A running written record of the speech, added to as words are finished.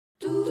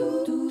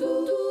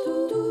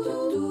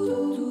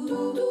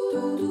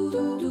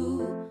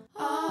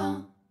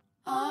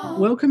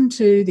Welcome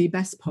to the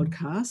BAS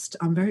podcast.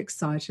 I'm very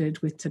excited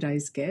with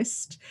today's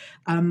guest.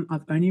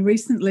 I've only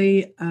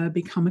recently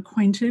become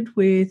acquainted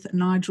with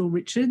Nigel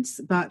Richards,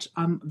 but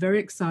I'm very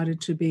excited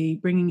to be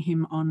bringing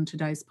him on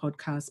today's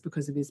podcast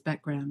because of his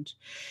background.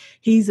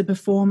 He's a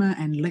performer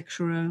and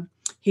lecturer.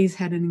 He's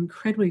had an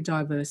incredibly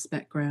diverse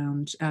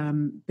background,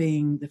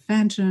 being the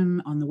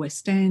Phantom on the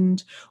West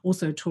End,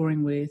 also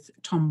touring with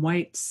Tom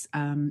Waits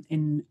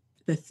in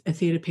a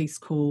theatre piece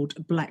called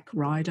Black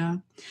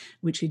Rider,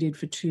 which he did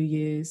for 2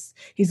 years.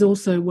 He's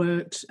also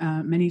worked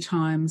many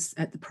times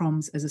at the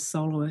Proms as a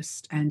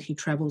soloist, and he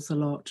travels a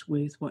lot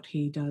with what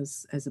he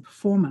does as a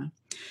performer.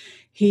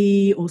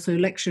 He also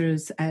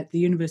lectures at the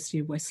University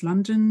of West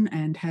London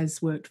and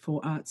has worked for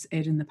Arts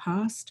Ed in the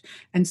past.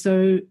 And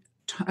so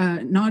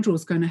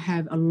Nigel's going to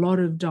have a lot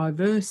of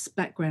diverse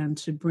background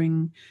to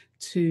bring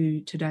to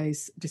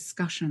today's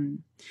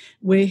discussion.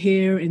 We're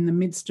here in the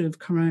midst of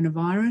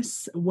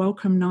coronavirus.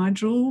 Welcome,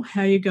 Nigel.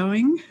 How are you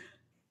going?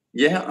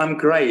 Yeah, I'm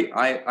great.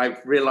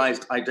 I've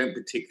realised I don't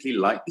particularly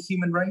like the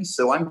human race,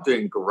 so I'm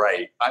doing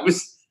great.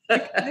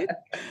 Okay.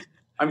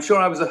 I'm sure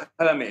I was a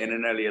hermit in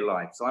an earlier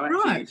life, so I'm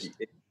actually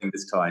in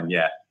this time,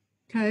 yeah.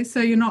 Okay, so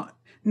you're not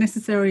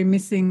necessarily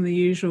missing the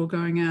usual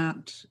going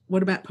out.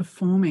 What about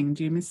performing?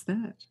 Do you miss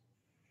that?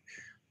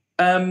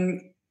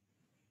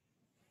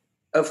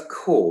 Of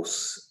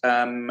course.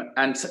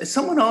 And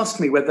someone asked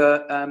me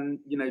whether, do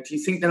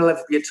you think there'll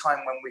ever be a time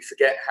when we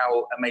forget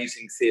how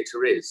amazing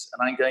theatre is?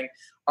 And I'm going,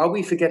 are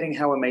we forgetting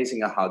how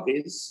amazing a hug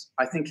is?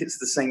 I think it's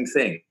the same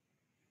thing.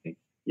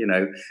 You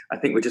know, I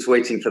think we're just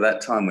waiting for that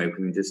time where we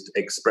can just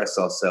express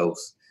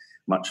ourselves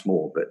much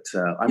more. But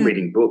I'm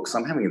reading books.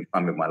 I'm having a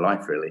time with my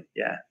life, really.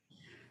 Yeah.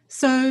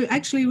 So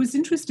actually, it was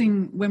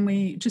interesting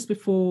when just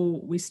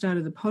before we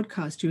started the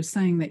podcast, you were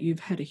saying that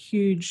you've had a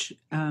huge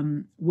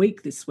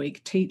week this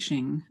week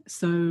teaching.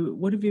 So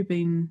what have you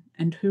been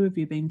and who have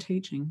you been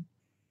teaching?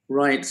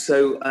 Right.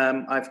 So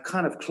I've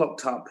kind of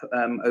clocked up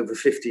over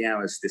 50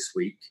 hours this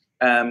week.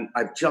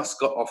 I've just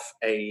got off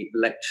a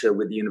lecture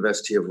with the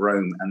University of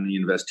Rome and the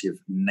University of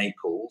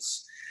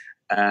Naples.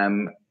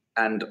 And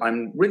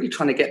I'm really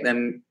trying to get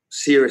them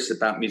serious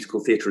about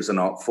musical theatre as an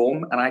art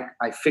form, and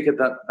I figured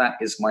that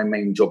is my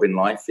main job in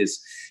life, is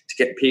to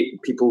get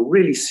people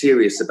really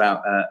serious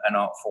about an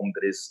art form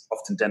that is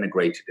often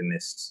denigrated in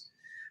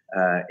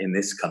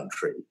this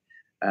country.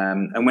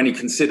 And when you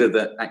consider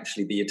that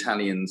actually the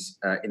Italians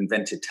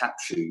invented tap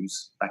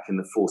shoes back in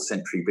the 4th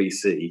century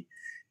BC,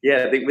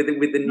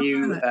 with the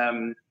new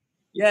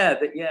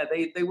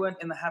they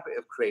weren't in the habit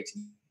of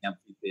creating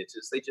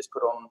amphitheatres. They just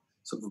put on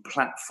sort of a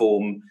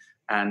platform,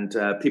 and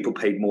people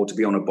paid more to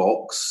be on a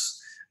box,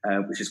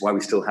 which is why we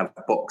still have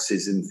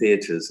boxes in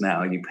theatres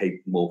now. You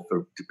pay more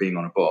for being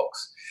on a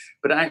box.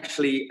 But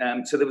actually,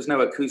 so there was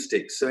no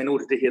acoustics. So in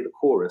order to hear the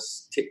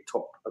chorus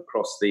tip-top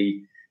across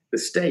the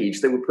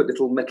stage, they would put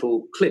little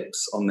metal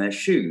clips on their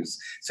shoes.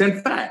 So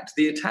in fact,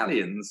 the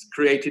Italians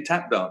created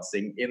tap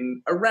dancing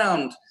in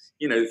around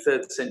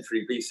 3rd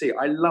century BC.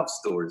 I love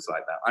stories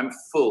like that.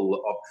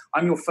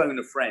 I'm your phone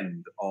a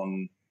friend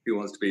on Who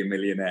Wants to Be a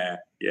Millionaire.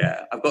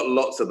 Yeah, I've got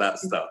lots of that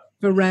stuff.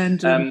 For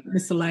random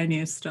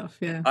miscellaneous stuff,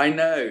 yeah. I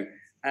know.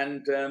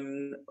 And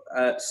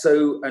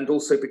and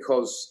also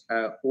because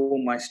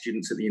all my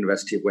students at the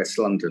University of West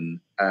London,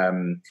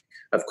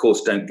 of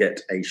course, don't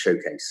get a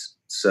showcase.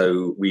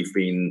 So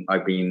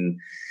I've been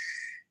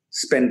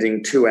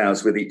spending 2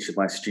 hours with each of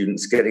my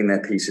students, getting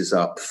their pieces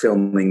up,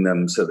 filming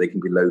them so they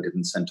can be loaded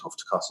and sent off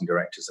to casting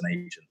directors and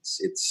agents.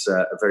 It's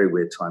a very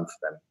weird time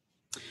for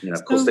them.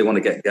 Of course, they want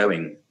to get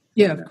going.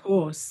 Yeah, of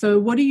course. So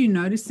what are you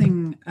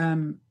noticing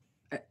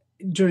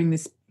during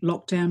this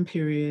lockdown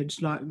period,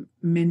 like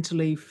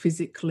mentally,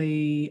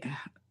 physically,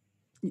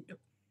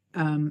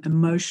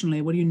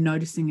 emotionally? What are you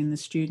noticing in the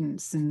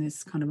students in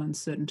this kind of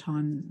uncertain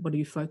time? What are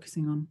you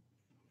focusing on?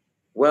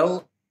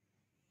 Well,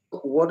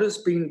 what has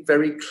been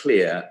very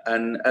clear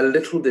and a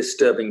little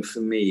disturbing for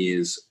me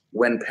is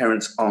when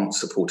parents aren't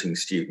supporting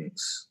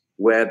students,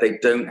 where they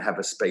don't have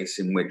a space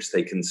in which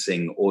they can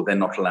sing, or they're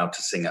not allowed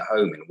to sing at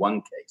home in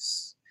one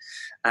case.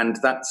 And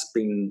that's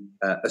been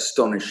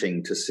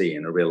astonishing to see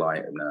in a real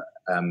eye-opener.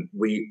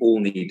 We all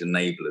need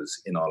enablers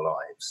in our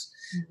lives.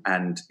 Mm-hmm.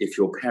 And if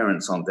your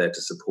parents aren't there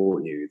to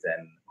support you,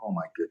 then, oh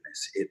my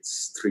goodness,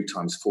 it's 3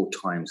 times, 4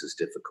 times as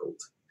difficult.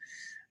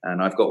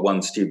 And I've got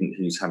one student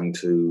who's having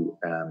to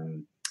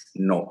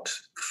not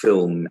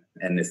film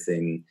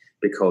anything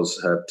because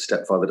her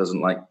stepfather doesn't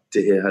like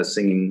to hear her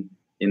singing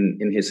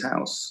in his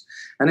house.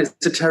 And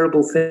it's a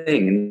terrible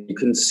thing. And you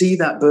can see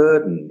that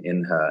burden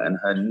in her and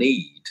her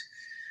need.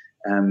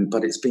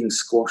 But it's being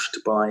squashed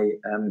by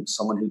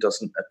someone who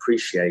doesn't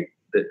appreciate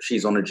that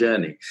she's on a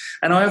journey.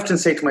 And I often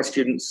say to my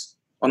students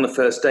on the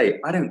first day,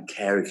 I don't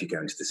care if you go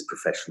into this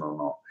profession or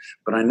not,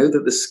 but I know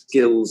that the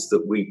skills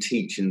that we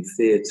teach in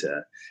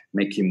theatre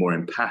make you more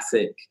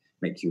empathic,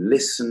 make you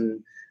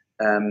listen,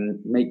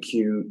 make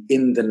you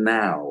in the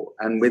now.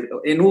 And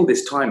in all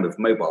this time of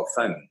mobile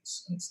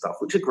phones and stuff,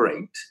 which are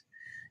great,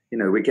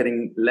 we're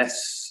getting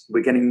less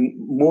we're getting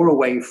more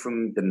away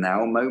from the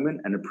now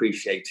moment and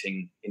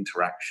appreciating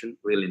interaction,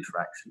 real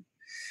interaction.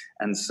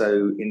 And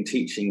so in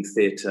teaching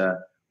theatre,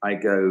 I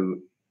go,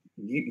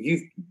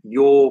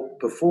 you're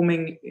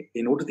performing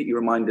in order that you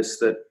remind us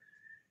that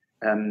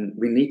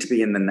we need to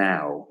be in the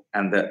now,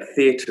 and that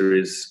theatre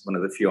is one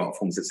of the few art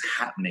forms that's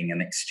happening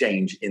and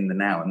exchange in the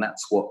now. And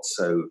that's what's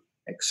so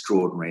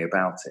extraordinary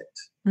about it.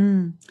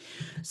 Mm.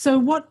 So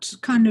what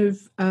kind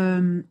of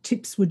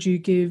tips would you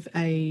give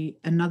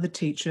another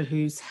teacher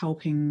who's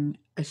helping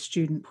a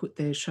student put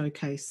their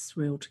showcase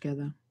reel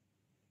together?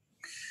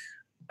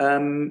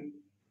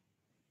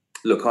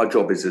 Look, our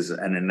job is as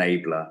an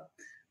enabler.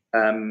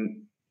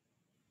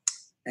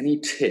 Any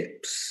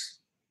tips?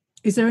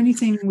 Is there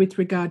anything with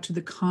regard to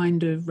the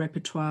kind of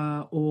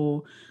repertoire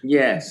or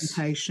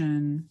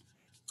presentation?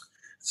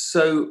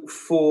 So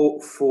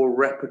for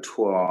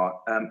repertoire,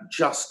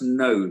 just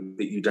know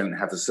that you don't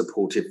have a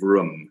supportive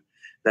room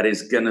that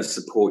is going to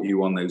support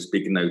you on those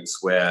big notes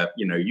where,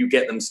 you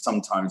get them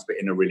sometimes, but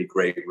in a really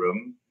great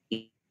room,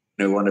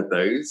 one of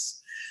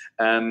those.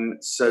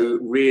 So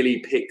really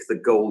pick the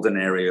golden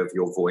area of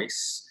your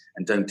voice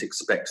and don't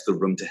expect the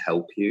room to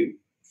help you.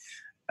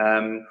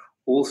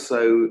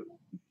 Also,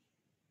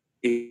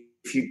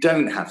 if you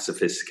don't have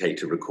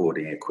sophisticated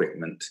recording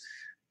equipment,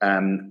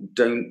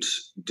 don't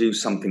do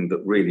something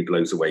that really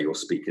blows away your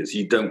speakers.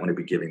 You don't want to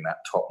be giving that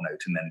top note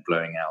and then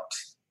blowing out,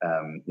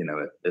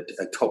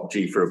 a top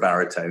G for a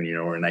baritone,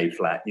 or an A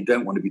flat. You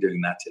don't want to be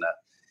doing that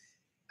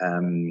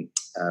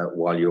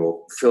while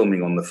you're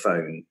filming on the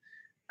phone.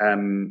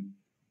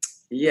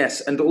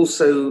 Yes, and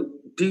also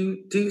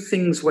do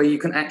things where you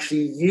can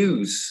actually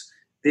use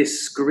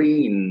this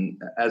screen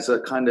as a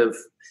kind of,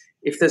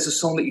 if there's a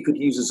song that you could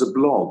use as a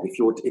blog,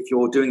 if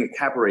you're doing a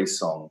cabaret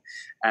song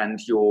and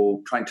you're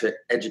trying to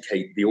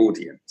educate the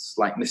audience,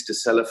 like Mr.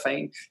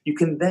 Cellophane, you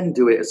can then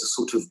do it as a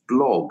sort of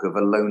blog of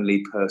a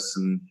lonely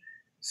person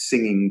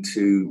singing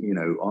to,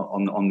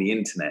 on the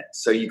internet.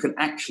 So you can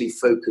actually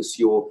focus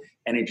your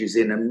energies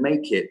in and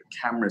make it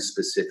camera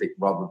specific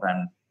rather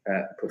than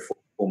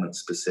performance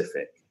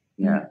specific.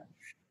 Yeah.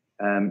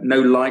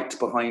 No light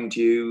behind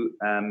you,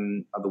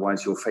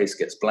 otherwise your face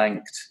gets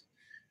blanked.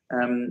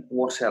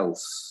 What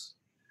else?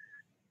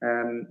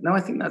 No,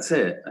 I think that's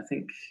it. I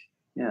think,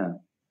 yeah.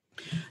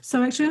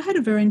 So actually, I had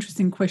a very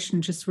interesting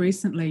question just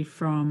recently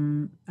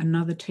from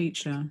another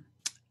teacher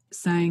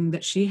saying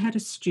that she had a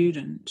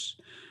student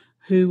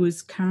who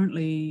was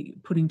currently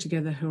putting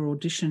together her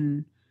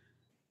audition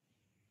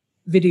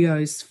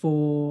videos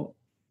for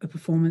a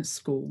performance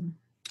school.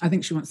 I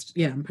think she wants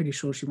to, I'm pretty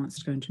sure she wants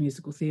to go into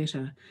musical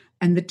theatre.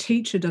 And the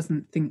teacher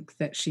doesn't think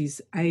that she's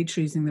A,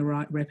 choosing the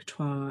right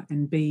repertoire,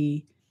 and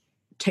B,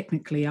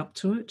 technically up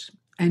to it.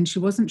 And she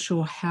wasn't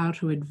sure how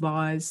to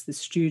advise the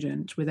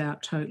student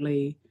without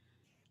totally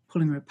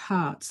pulling her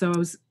apart. So I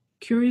was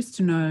curious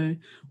to know,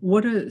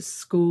 what are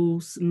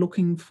schools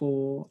looking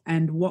for,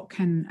 and what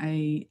can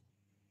a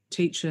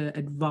teacher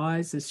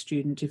advise a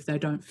student if they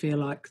don't feel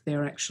like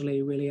they're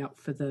actually really up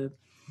for the,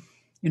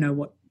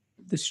 what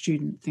the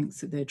student thinks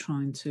that they're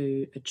trying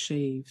to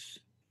achieve,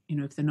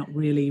 if they're not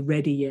really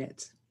ready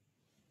yet?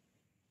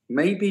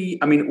 Maybe,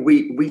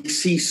 we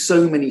see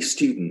so many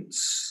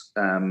students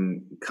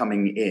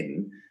coming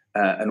in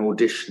and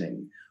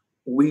auditioning.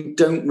 We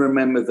don't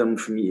remember them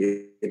from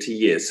year to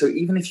year. So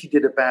even if you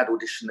did a bad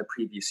audition the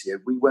previous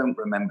year, we won't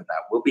remember that.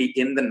 We'll be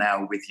in the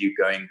now with you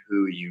going,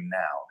 who are you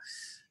now?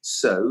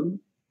 So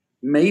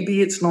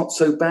maybe it's not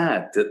so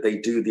bad that they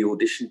do the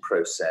audition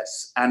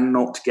process and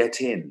not get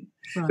in.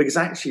 Right. Because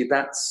actually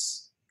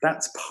that's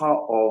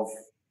part of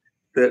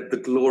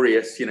the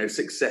glorious,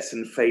 success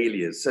and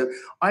failures. So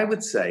I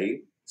would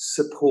say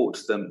support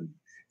them.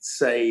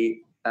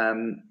 Say,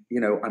 I'm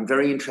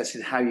very interested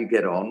in how you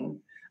get on.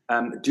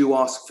 Do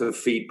ask for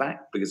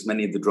feedback, because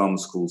many of the drama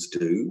schools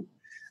do.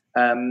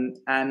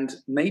 And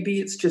maybe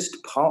it's just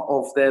part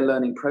of their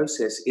learning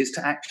process is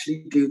to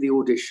actually do the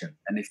audition.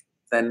 And if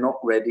they're not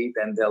ready,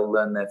 then they'll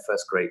learn their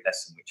first great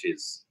lesson, which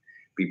is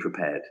be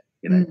prepared.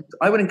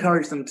 I would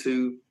encourage them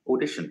to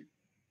audition.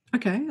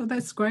 Okay, well,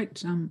 that's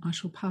great. I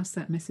shall pass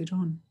that message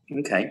on.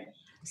 Okay.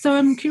 So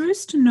I'm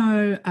curious to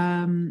know,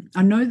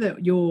 I know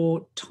that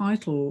your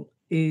title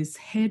is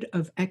Head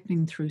of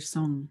Acting Through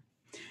Song.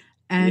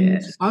 And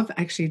yes. I've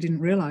actually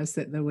didn't realise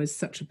that there was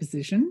such a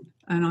position.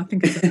 And I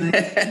think it's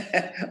amazing.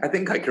 I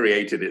think I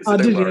created it, so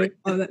don't worry. You?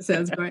 Oh, that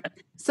sounds great.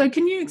 So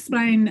can you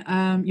explain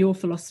your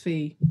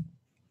philosophy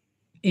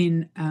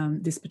in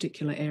this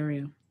particular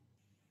area?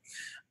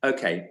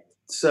 Okay.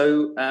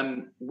 So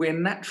we're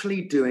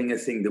naturally doing a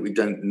thing that we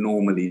don't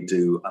normally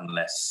do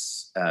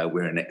unless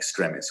we're an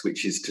extremis,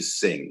 which is to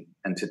sing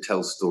and to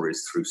tell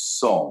stories through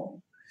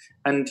song.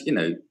 And,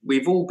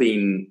 we've all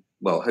been,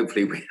 well,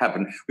 hopefully we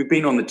haven't. We've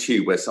been on the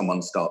tube where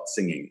someone starts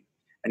singing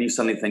and you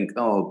suddenly think,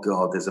 oh,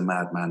 God, there's a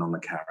madman on the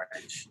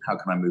carriage. How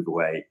can I move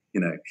away?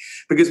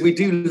 Because we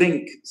do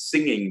link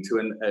singing to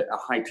a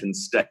heightened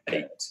state,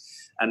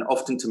 and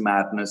often to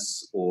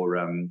madness or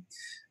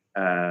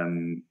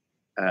and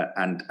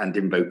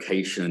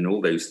invocation and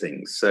all those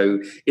things. So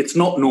it's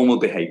not normal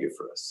behavior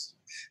for us.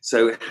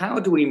 So how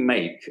do we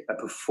make a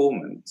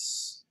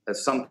performance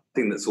as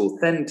something that's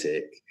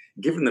authentic,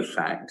 given the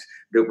fact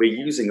that we're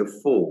using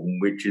a form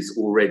which is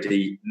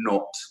already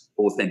not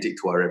authentic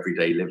to our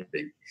everyday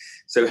living?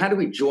 So how do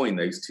we join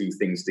those two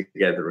things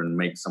together and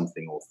make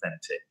something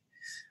authentic?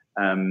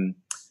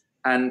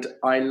 And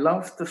I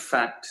love the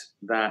fact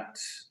that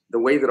the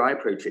way that I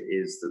approach it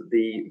is that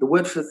the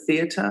word for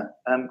theatre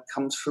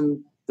comes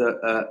from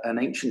an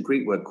ancient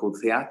Greek word called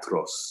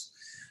theatros,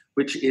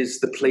 which is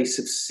the place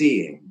of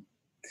seeing,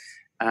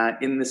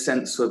 in the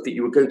sense of that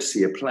you would go to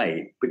see a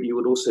play, but you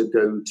would also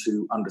go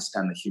to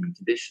understand the human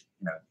condition.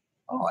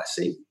 Oh, I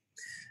see.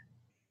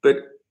 But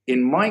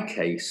in my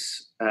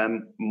case,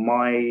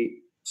 my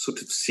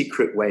sort of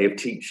secret way of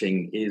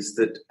teaching is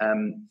that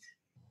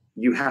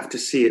you have to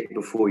see it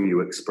before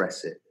you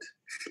express it.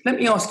 Let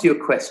me ask you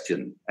a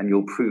question and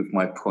you'll prove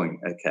my point,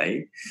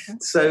 okay?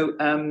 So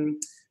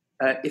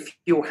if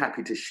you're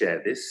happy to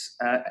share this,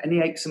 any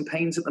aches and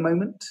pains at the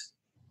moment?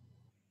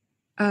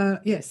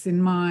 Yes,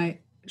 in my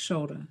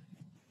shoulder.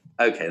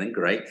 Okay, then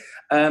great.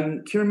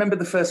 Can you remember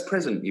the first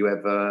present you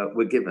ever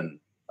were given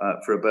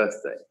for a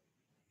birthday?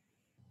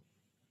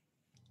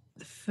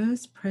 The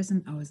first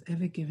present I was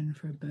ever given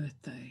for a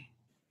birthday?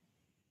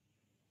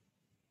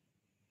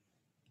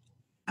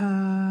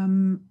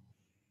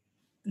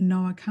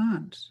 No, I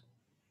can't.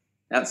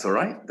 That's all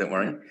right. Don't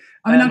worry.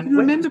 I mean, I can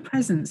remember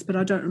presents, but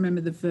I don't remember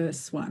the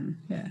first one.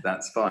 Yeah.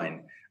 That's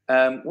fine.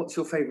 What's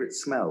your favourite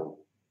smell?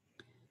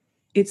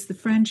 It's the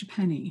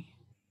frangipani.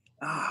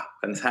 Ah,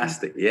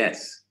 fantastic.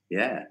 Yes.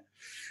 Yeah.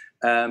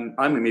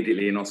 I'm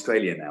immediately in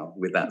Australia now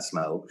with that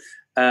smell.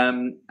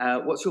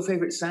 What's your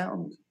favourite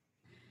sound?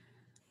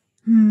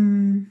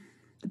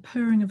 The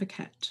purring of a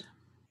cat.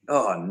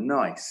 Oh,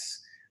 nice.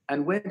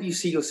 And where do you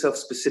see yourself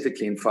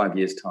specifically in 5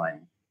 years'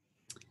 time?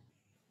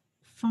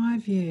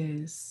 5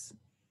 years.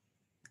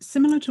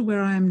 Similar to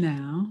where I am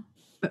now,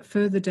 but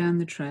further down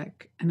the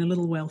track and a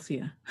little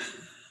wealthier.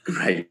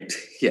 Great.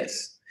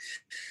 Yes.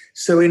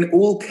 So in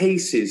all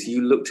cases,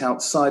 you looked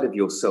outside of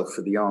yourself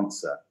for the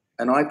answer.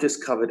 And I've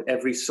just covered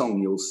every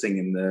song you'll sing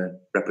in the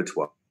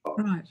repertoire.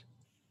 Right.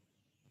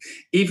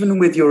 Even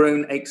with your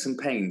own aches and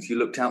pains, you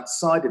looked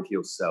outside of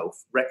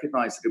yourself,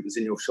 recognized that it was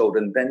in your shoulder,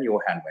 and then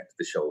your hand went to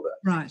the shoulder.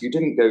 Right. You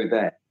didn't go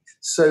there.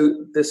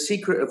 So the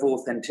secret of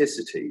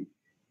authenticity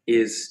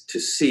is to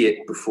see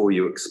it before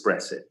you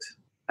express it.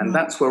 And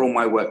that's where all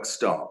my work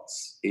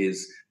starts,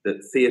 is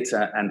that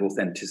theatre and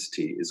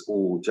authenticity is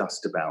all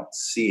just about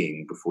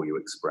seeing before you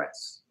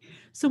express.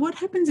 So what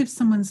happens if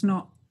someone's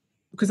not,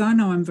 because I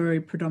know I'm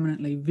very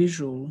predominantly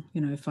visual,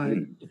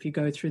 if you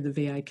go through the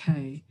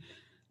VAK,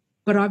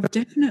 but I've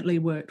definitely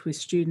worked with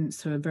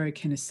students who are very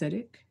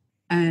kinesthetic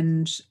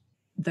and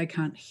they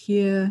can't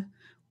hear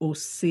or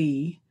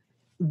see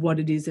what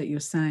it is that you're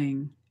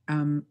saying.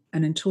 And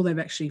until they've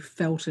actually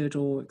felt it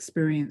or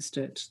experienced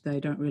it, they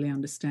don't really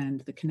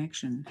understand the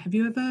connection. Have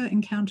you ever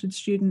encountered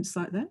students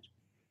like that?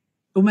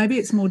 Or maybe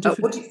it's more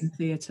difficult in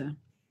theatre.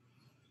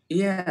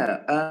 Yeah,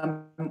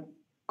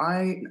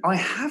 I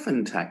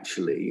haven't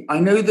actually.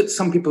 I know that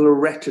some people are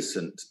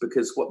reticent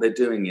because what they're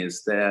doing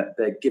is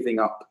they're giving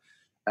up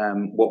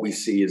what we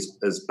see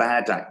as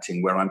bad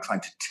acting, where I'm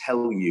trying to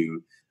tell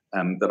you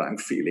that I'm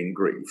feeling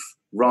grief,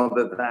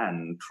 rather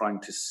than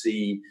trying to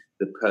see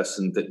the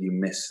person that you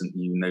miss and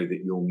you know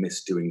that you'll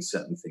miss doing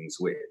certain things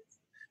with.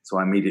 So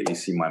I immediately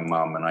see my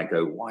mum and I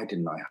go, why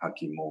didn't I hug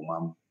you more,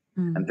 mum?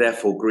 And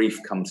therefore grief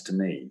comes to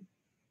me.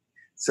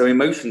 So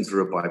emotions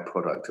are a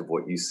byproduct of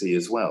what you see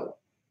as well.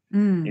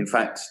 In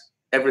fact,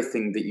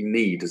 everything that you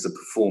need as a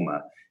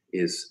performer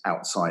is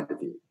outside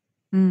of you.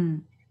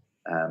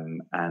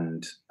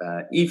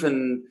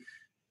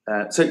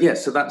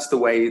 So that's the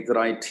way that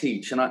I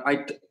teach. And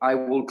I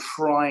will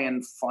try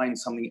and find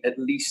something at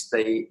least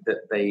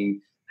that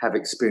they have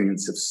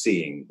experience of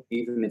seeing,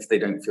 even if they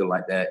don't feel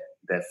like they're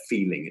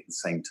feeling at the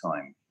same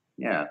time.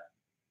 Yeah.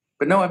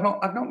 But no,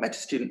 I've not met a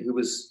student who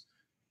was,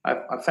 I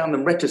found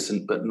them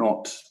reticent, but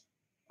not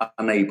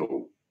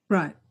unable.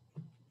 Right.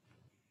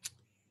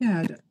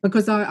 Yeah,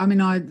 because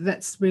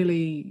that's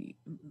really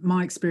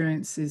my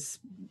experience is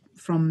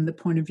from the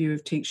point of view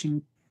of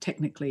teaching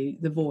technically,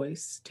 the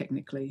voice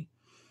technically.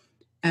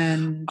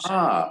 And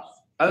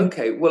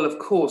okay. Well, of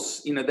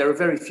course, there are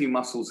very few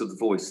muscles of the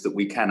voice that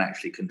we can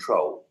actually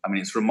control. I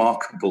mean, it's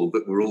remarkable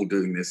that we're all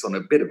doing this on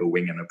a bit of a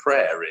wing and a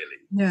prayer, really.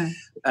 Yeah.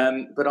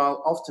 But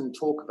I'll often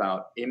talk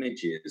about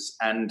images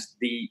and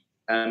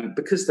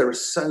because there are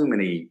so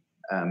many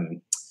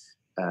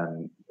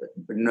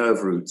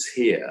nerve roots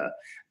here,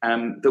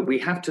 that we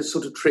have to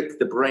sort of trick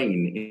the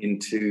brain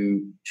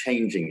into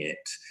changing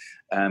it,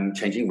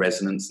 changing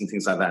resonance and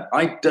things like that.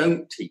 I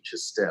don't teach a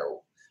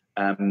still.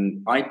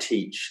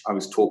 I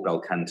was taught bel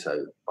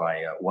canto by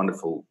a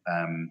wonderful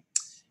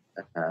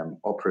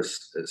opera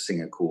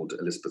singer called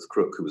Elizabeth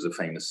Crook, who was a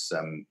famous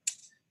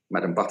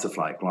Madame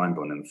Butterfly at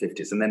Glyndebourne in the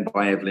 50s, and then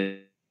by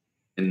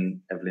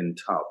Evelyn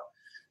Tubb.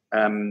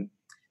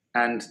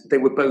 And they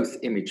were both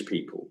image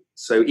people.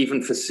 So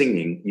even for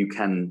singing, you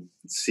can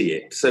see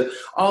it. So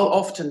I'll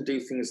often do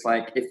things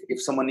like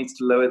if someone needs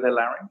to lower their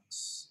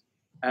larynx,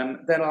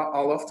 then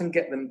I'll often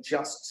get them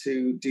just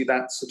to do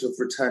that sort of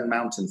return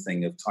mountain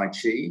thing of Tai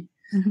Chi.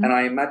 Mm-hmm. And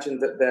I imagine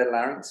that their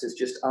larynx is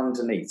just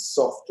underneath,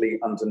 softly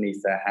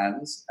underneath their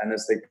hands. And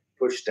as they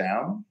push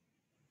down,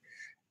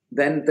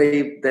 then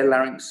their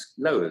larynx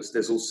lowers.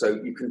 There's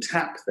also, you can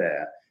tap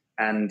there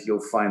and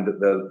you'll find that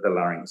the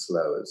larynx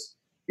lowers.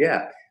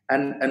 Yeah.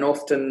 And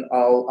often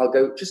I'll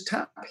go, just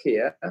tap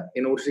here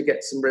in order to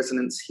get some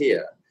resonance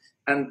here.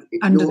 And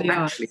Under you'll the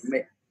actually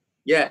eyes.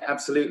 Yeah,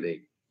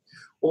 absolutely.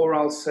 Or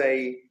I'll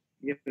say,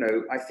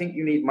 I think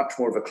you need much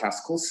more of a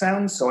classical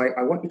sound. So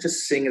I want you to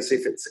sing as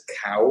if it's a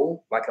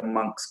cowl, like a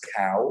monk's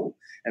cowl,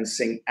 and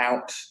sing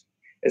out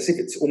as if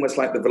it's almost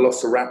like the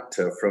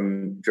Velociraptor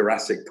from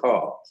Jurassic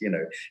Park,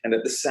 and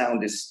that the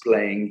sound is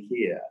splaying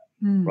here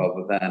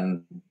rather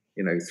than,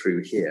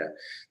 through here.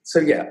 So,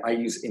 yeah, I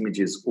use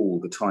images all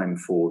the time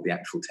for the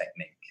actual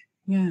technique.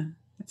 Yeah,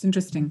 that's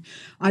interesting.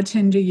 I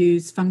tend to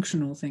use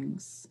functional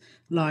things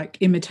like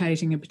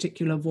imitating a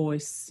particular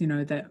voice,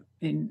 that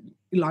in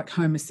like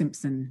Homer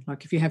Simpson.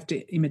 Like if you have to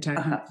imitate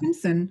Homer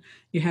Simpson,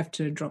 you have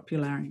to drop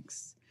your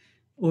larynx.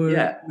 Or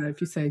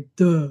if you say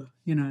duh,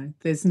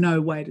 there's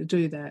no way to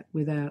do that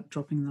without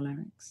dropping the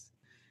larynx.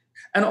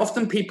 And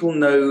often people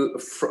know,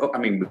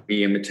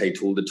 we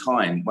imitate all the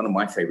time. One of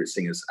my favorite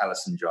singers,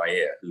 Alison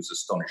Jair, who's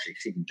astonishing,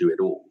 she can do it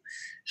all.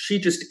 She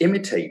just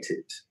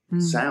imitated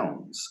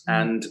sounds.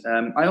 And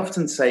I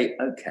often say,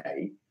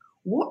 okay,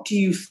 what do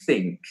you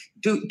think?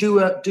 Do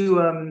a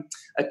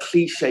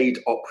cliched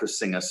opera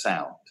singer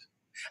sound.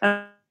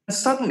 And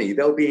suddenly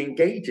they'll be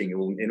engaging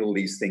in all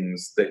these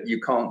things that you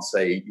can't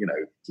say,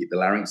 keep the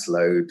larynx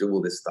low, do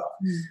all this stuff.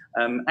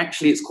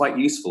 Actually, it's quite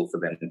useful for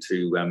them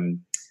to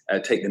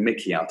take the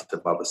mickey out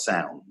of other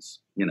sounds,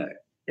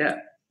 Yeah.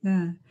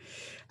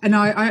 And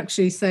I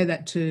actually say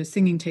that to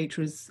singing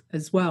teachers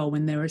as well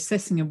when they're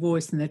assessing a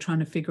voice and they're trying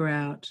to figure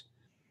out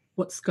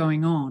what's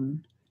going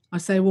on. I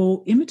say,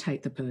 well,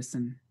 imitate the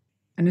person.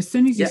 And as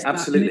soon as you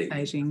start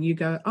imitating, you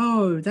go,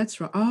 oh, that's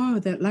right. Oh,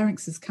 that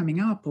larynx is coming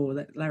up, or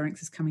that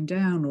larynx is coming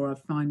down, or I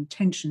find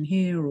tension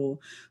here, or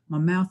my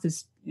mouth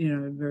is,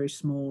 very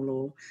small,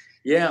 or...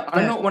 Yeah,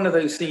 I'm not one of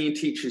those singing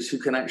teachers who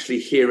can actually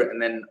hear it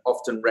and then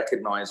often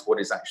recognize what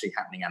is actually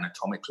happening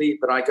anatomically.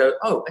 But I go,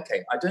 oh,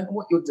 okay, I don't know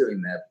what you're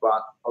doing there,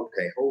 but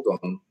okay, hold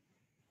on.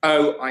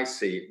 Oh, I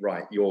see.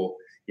 Right, you're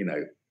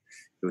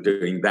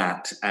doing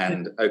that.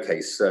 And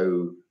okay,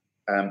 so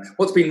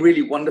what's been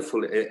really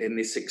wonderful in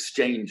this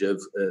exchange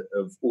of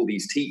all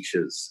these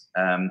teachers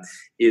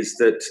is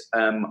that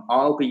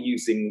I'll be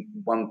using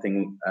one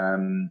thing.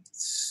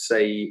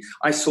 Say,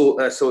 I saw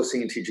a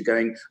singing teacher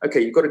going,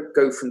 okay, you've got to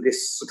go from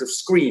this sort of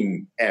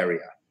scream area,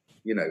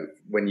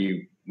 when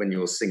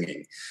you're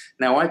singing.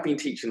 Now, I've been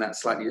teaching that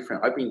slightly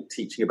different. I've been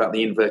teaching about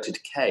the inverted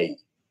K.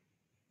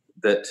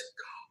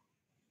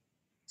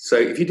 So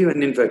if you do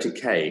an inverted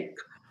K,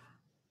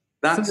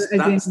 that's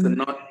the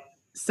not.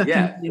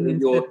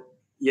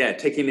 Yeah,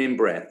 taking in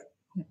breath.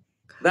 Yeah.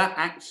 That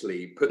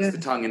actually puts the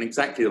tongue in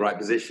exactly the right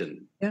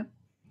position. Yeah.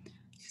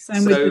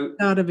 Same with the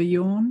start of a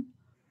yawn.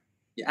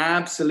 Yeah,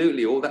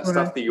 absolutely. All that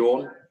stuff, the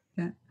yawn.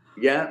 Yeah.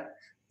 Yeah.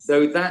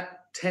 So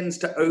that tends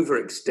to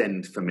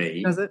overextend for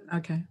me. Does it?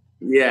 Okay.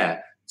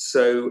 Yeah.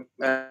 So,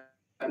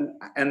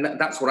 and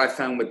that's what I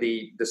found with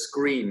the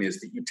scream is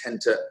that you tend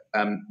to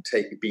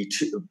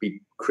be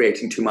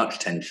creating too much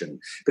tension.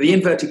 But the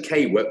inverted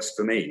K works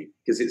for me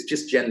because it's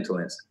just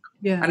gentleness.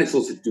 Yeah. And it's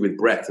also to do with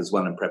breath as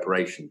well and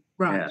preparation.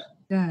 Right.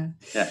 Yeah.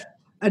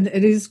 And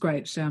it is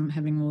great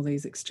having all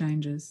these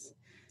exchanges.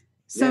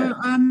 So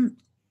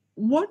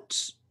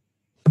what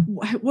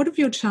have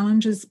your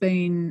challenges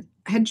been?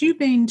 Had you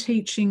been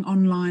teaching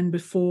online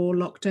before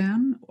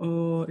lockdown,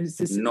 or is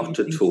this... Not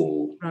at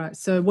all. Right.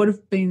 So what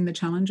have been the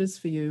challenges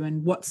for you,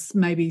 and what's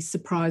maybe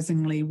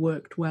surprisingly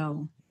worked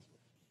well?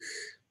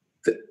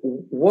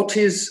 What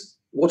is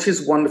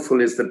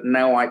wonderful is that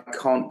now I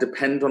can't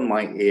depend on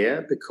my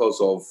ear because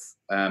of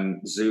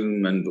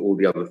Zoom and all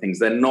the other things.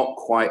 They're not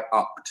quite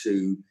up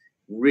to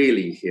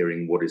really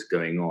hearing what is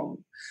going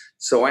on.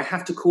 So I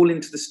have to call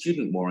into the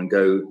student more and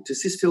go,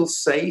 does this feel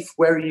safe?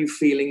 Where are you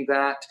feeling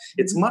that?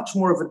 It's much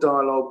more of a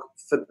dialogue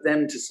for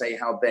them to say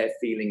how they're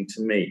feeling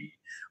to me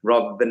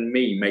rather than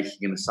me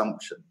making an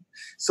assumption.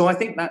 So I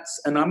think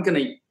and I'm going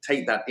to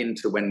take that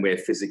into when we're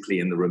physically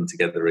in the room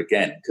together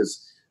again,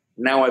 because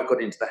now I've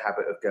got into the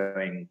habit of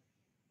going,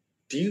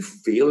 do you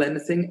feel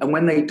anything? And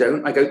when they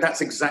don't, I go,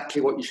 that's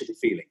exactly what you should be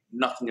feeling.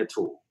 Nothing at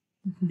all.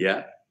 Mm-hmm.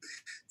 Yeah.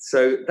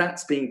 So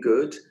that's been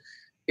good.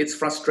 It's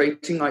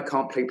frustrating. I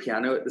can't play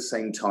piano at the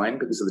same time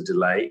because of the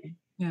delay.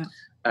 Yeah.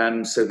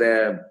 So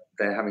they're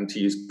having to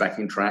use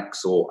backing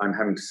tracks, or I'm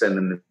having to send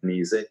them the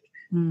music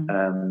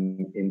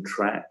in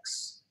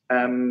tracks.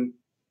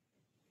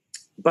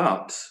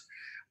 But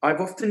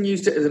I've often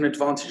used it as an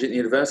advantage at the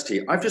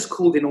university. I've just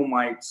called in all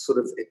my sort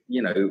of,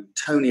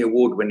 Tony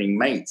Award-winning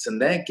mates,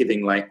 and they're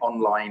giving like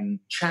online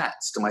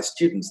chats to my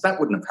students. That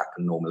wouldn't have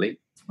happened normally.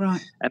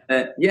 Right. And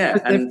they're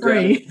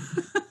free.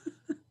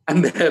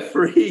 And they're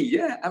free.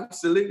 Yeah,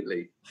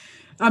 absolutely.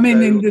 I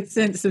mean, in the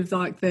sense of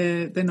like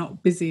they're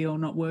not busy or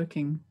not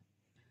working.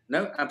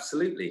 No,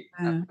 absolutely,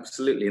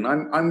 absolutely. And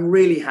I'm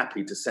really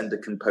happy to send a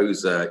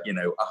composer, you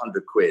know,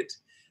 £100,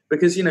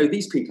 because, you know,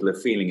 these people are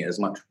feeling it as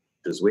much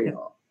as we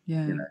are.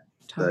 Yeah. You know,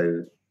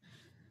 so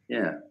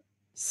yeah.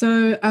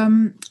 So I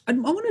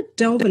want to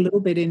delve a little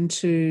bit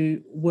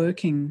into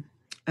working.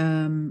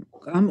 I'm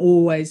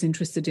always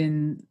interested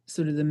in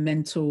sort of the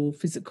mental,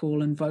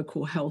 physical, and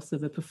vocal health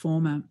of a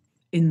performer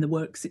in the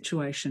work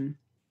situation.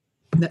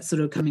 That's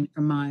sort of coming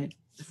from my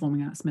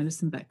performing arts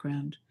medicine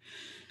background.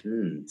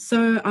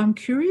 So I'm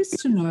curious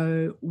to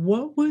know,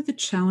 what were the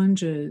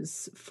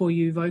challenges for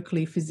you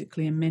vocally,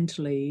 physically, and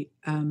mentally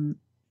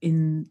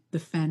in the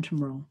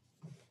Phantom role?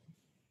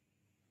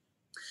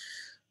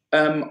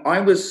 I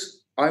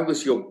was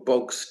your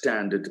bog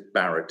standard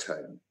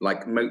baritone,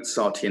 like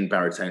Mozartian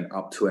baritone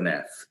up to an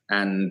F,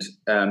 and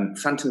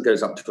Phantom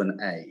goes up to an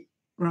A.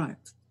 Right.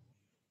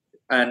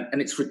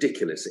 And it's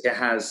ridiculous. It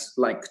has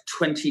like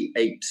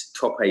 28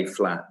 top A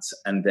flats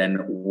and then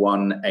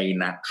 1 A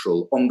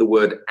natural on the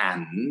word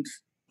and.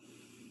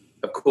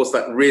 Of course,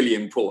 that really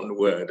important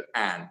word,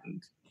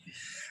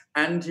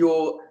 and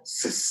you're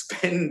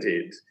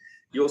suspended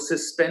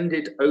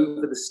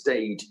over the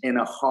stage in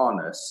a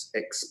harness,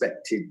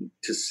 expected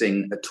to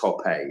sing a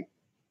top A.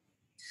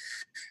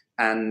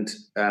 And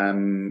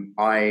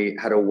I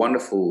had a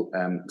wonderful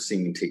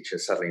singing teacher,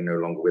 sadly no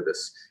longer with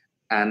us,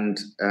 and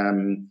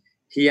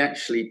he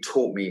actually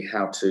taught me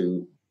how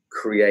to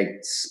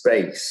create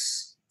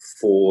space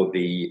for all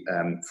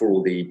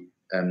the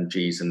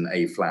G's and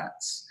A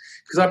flats.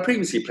 Because I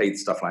previously played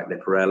stuff like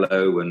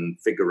Leporello and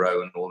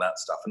Figaro and all that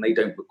stuff, and they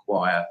don't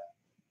require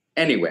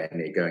anywhere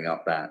near going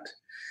up that.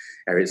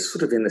 It's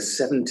sort of in the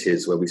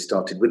 70s where we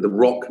started with the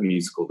rock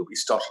musical that we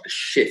started to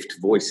shift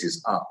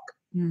voices up.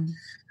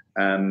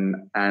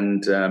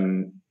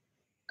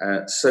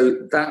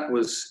 So that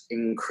was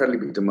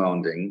incredibly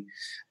demanding.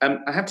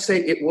 I have to say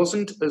it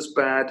wasn't as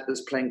bad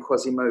as playing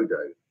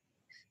Quasimodo,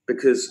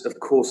 because, of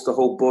course, the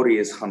whole body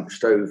is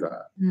hunched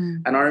over.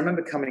 And I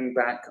remember coming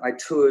back, I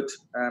toured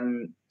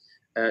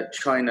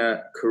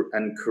China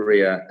and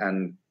Korea,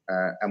 and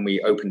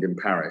we opened in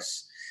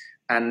Paris.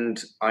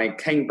 And I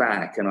came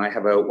back, and I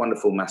have a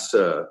wonderful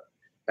masseur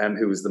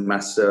who was the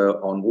masseur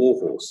on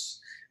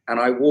Warhorse. And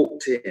I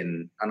walked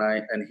in,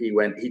 and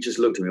he just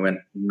looked at me and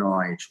went,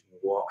 "Nige,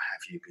 what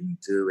have you been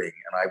doing?"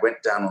 And I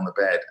went down on the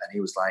bed, and he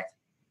was like,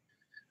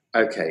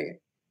 "Okay,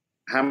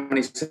 how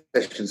many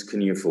sessions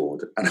can you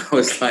afford?" And I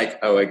was like,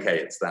 "Oh, okay,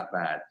 it's that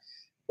bad."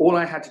 All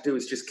I had to do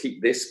was just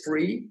keep this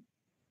free.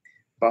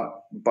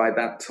 But by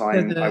that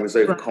time, I was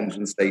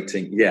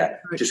overcompensating. Yeah,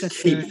 just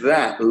keep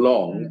that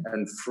long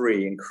and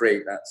free and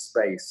create that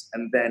space.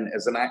 And then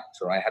as an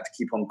actor, I had to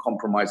keep on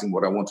compromising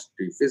what I wanted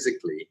to do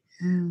physically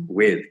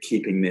with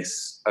keeping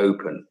this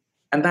open.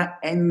 And that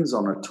ends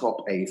on a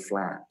top A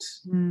flat.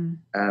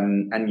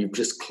 And you've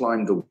just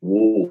climbed the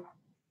wall.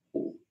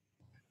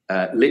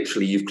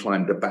 Literally, you've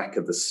climbed the back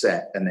of the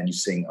set, and then you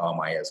sing "Ah,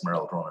 My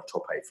Esmeralda" on a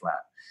top A flat.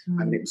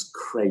 I mean, it was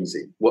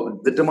crazy.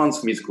 What the demands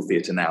for musical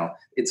theatre now,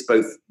 it's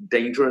both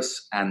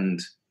dangerous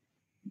and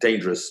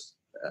dangerous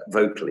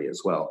vocally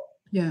as well.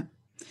 Yeah,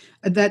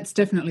 that's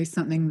definitely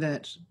something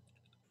that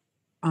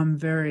I'm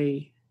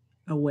very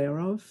aware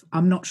of.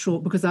 I'm not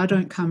sure, because I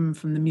don't come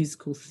from the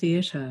musical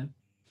theatre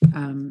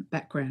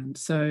background,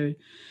 so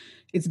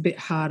it's a bit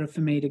harder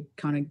for me to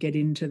kind of get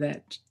into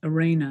that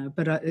arena,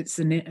 but it's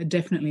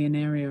definitely an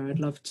area I'd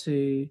love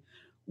to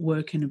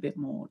work in a bit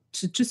more,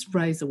 to just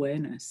raise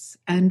awareness,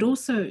 and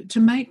also to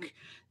make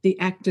the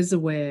actors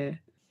aware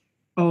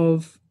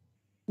of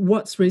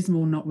what's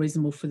reasonable, not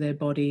reasonable for their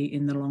body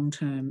in the long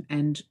term,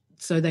 and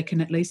so they can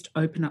at least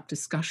open up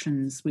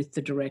discussions with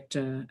the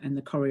director and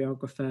the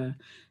choreographer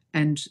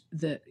and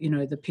the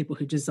people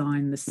who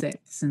design the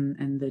sets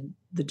and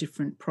the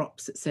different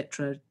props,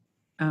 etc.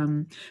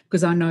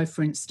 Because I know,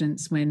 for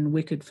instance, when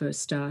Wicked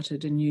first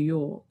started in New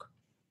York,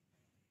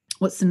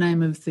 what's the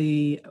name of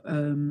the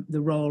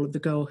role of the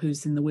girl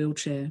who's in the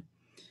wheelchair?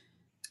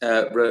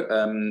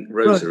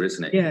 Rosa,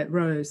 isn't it? Yeah,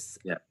 Rose.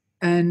 Yeah.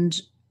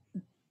 And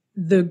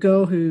the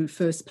girl who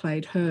first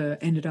played her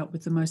ended up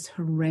with the most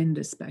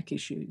horrendous back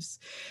issues,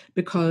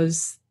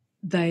 because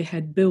they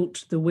had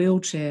built the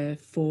wheelchair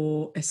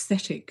for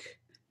aesthetic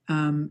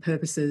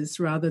purposes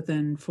rather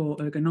than for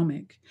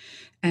ergonomic.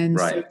 And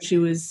so she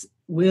was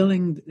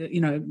working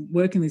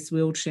this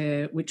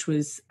wheelchair, which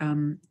was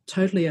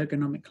totally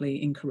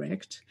ergonomically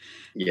incorrect.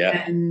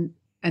 Yeah.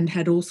 And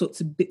had all sorts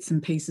of bits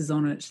and pieces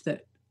on it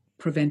that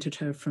prevented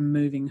her from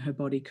moving her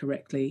body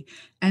correctly.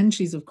 And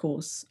she's, of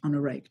course, on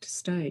a raked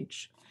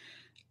stage.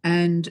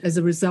 And as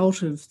a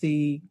result of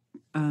she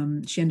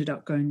ended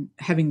up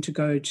having to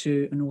go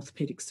to an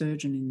orthopedic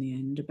surgeon in the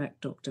end, a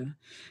back doctor,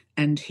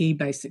 and he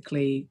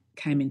basically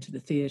came into the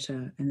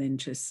theatre and then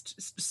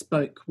just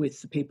spoke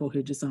with the people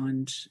who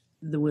designed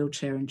the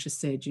wheelchair and just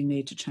said, "You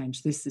need to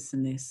change this, this,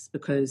 and this,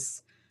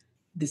 because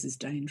this is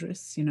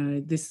dangerous. You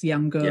know, this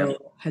young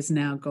girl has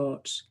now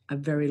got a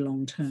very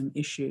long-term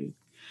issue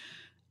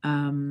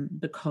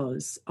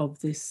because of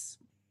this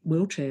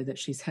wheelchair that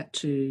she's had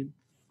to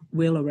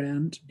wheel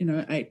around,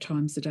 8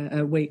 times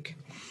a week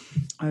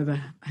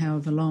over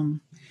however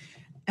long."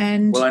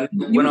 And Well,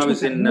 you when were I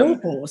was talking in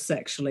about Warhorse,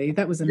 actually.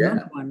 That was yeah,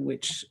 another one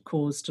which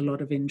caused a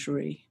lot of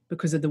injury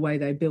because of the way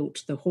they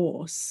built the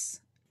horse.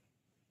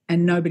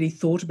 And nobody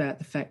thought about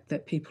the fact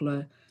that people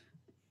are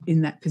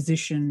in that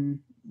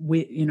position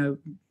with,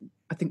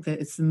 I think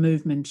that it's the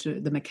movement,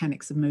 the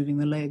mechanics of moving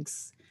the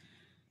legs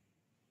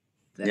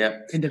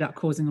that ended up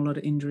causing a lot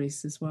of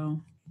injuries as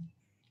well.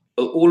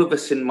 All of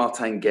us in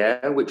Martin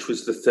Guerre, which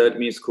was the third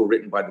musical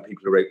written by the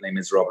people who wrote Les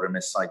Miserables and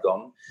Miss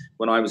Saigon,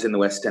 when I was in the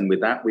West End with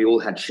that, we all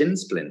had shin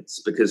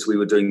splints because we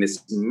were doing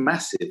this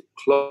massive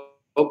clog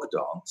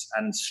dance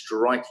and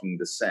striking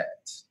the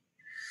set.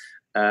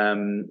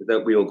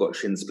 That we all got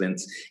shin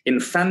splints. In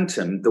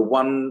Phantom, the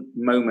one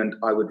moment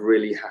I would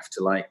really have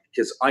to like,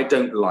 because I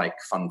don't like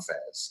fun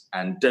fairs,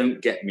 and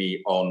don't get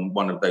me on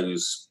one of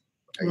those,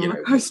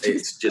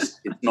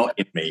 it's not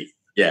in me.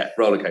 Yeah,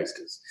 roller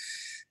coasters.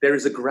 There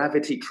is a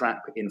gravity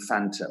trap in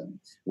Phantom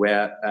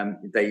where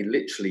they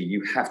literally,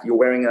 you're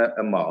wearing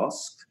a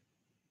mask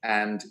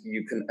and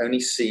you can only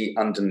see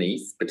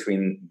underneath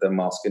between the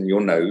mask and your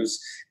nose,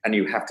 and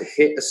you have to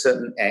hit a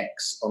certain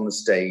X on the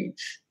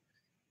stage.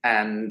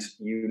 And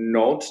you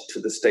nod to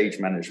the stage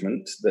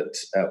management that,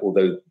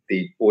 although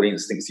the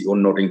audience thinks that you're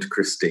nodding to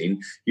Christine,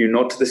 you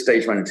nod to the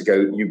stage manager to go,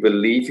 you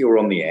believe you're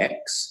on the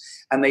X,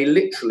 and they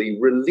literally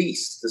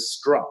release the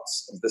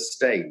struts of the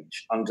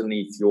stage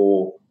underneath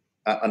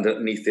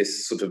underneath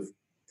this sort of,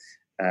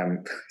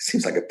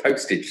 seems like a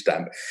postage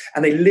stamp.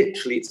 And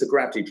it's a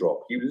gravity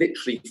drop. You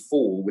literally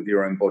fall with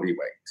your own body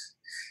weight.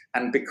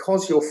 And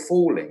because you're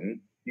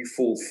falling, you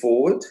fall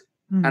forward.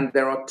 And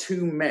there are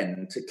two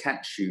men to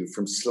catch you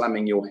from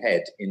slamming your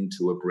head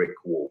into a brick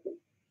wall.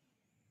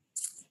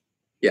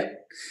 Yeah.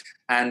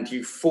 And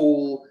you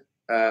fall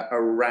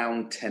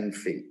around 10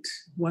 feet.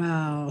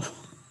 Wow.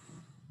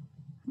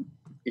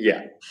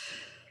 Yeah.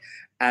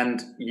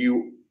 And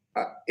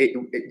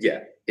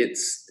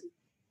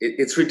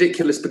it's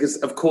ridiculous because,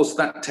 of course,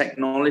 that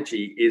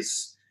technology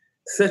is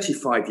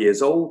 35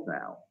 years old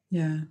now.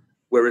 Yeah.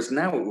 Whereas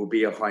now it will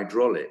be a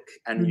hydraulic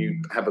and you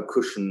have a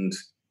cushioned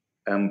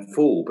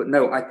fall. But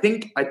no, I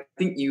think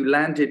you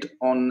landed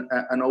on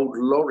an old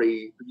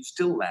lorry. You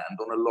still land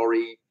on a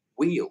lorry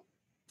wheel.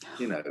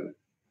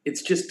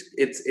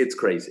 It's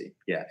crazy.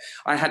 Yeah,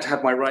 I had to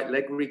have my right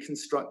leg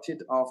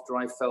reconstructed after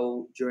I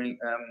fell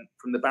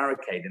from the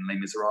barricade in Les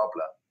Miserables,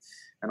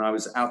 and I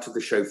was out of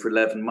the show for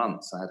 11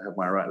 months. I had to have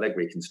my right leg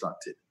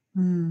reconstructed.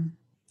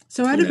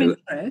 So, out of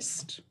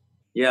interest,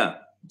 yeah,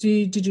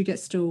 did you get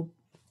still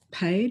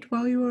paid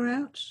while you were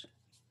out?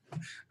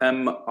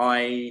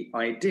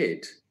 I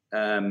did.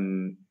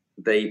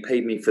 They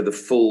paid me for the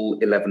full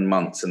 11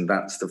 months, and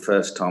that's the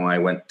first time I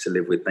went to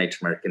live with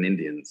Native American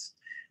Indians.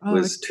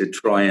 To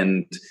try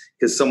and,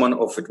 because someone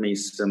offered me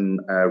some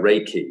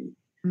Reiki,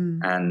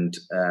 and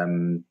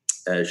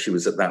she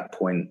was at that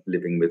point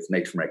living with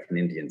Native American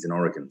Indians in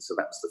Oregon. So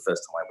that was the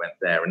first time I went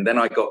there. And then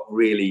I got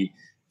really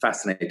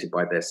fascinated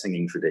by their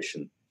singing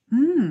tradition.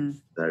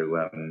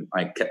 So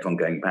I kept on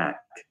going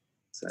back.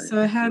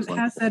 So how's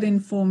that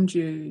informed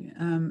you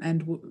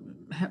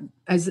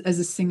as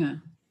a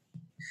singer?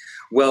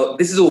 Well,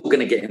 this is all going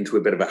to get into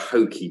a bit of a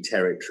hokey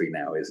territory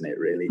now, isn't it,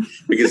 really?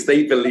 Because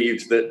they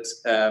believed that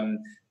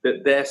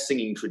that their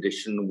singing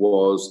tradition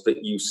was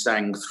that you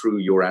sang through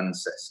your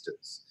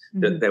ancestors,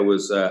 that there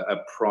was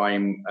a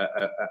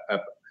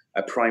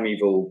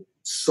primeval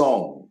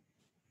song,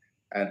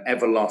 an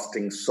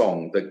everlasting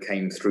song that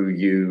came through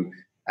you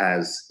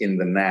as in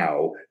the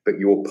now, but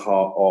you're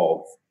part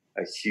of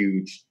a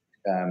huge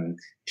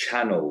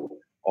channel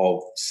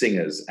of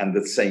singers and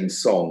the same a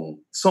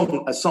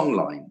song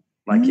line.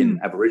 Like in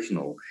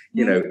Aboriginal,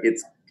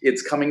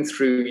 it's coming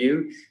through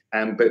you.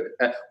 But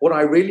what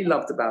I really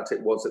loved about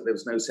it was that there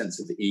was no sense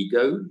of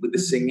ego with the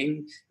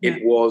singing. Yeah.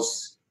 It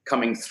was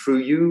coming through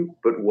you,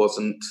 but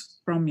wasn't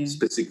from you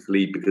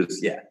specifically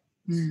because,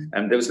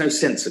 and there was no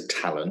sense of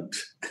talent.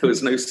 There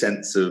was no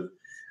sense of,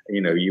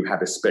 you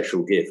had a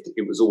special gift.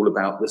 It was all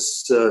about the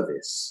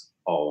service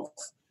of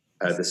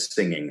the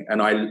singing.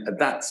 And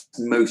that's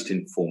most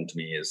informed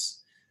me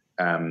is,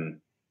 and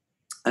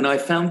I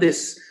found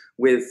this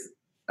with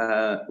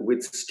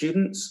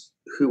students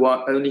who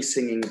are only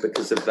singing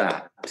because of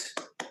that.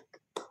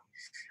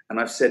 And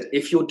I've said,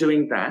 if you're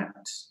doing that,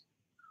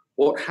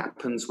 what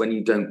happens when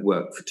you don't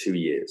work for 2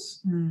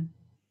 years?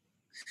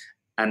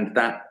 And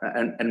that,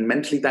 and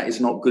mentally, that is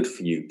not good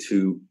for you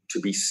to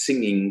be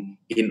singing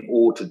in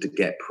order to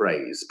get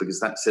praise, because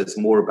that says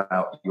more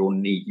about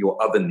your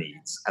other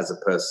needs as a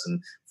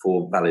person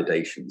for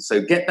validation.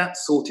 So get that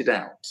sorted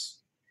out.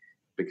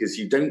 Because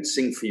you don't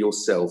sing for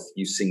yourself,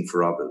 you sing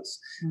for others.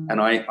 And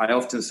I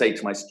often say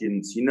to my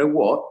students, you know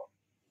what?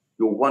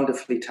 You're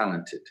wonderfully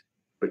talented,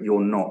 but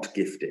you're not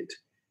gifted.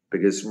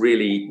 Because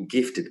really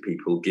gifted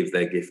people give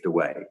their gift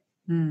away.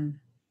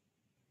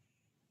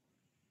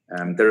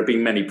 There have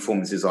been many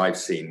performances I've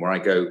seen where I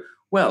go,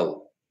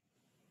 well,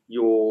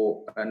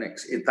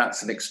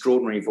 that's an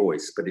extraordinary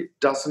voice, but it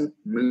doesn't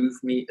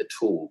move me at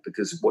all,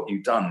 because what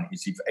you've done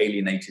is you've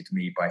alienated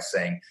me by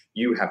saying,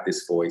 you have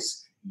this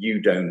voice,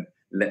 you don't.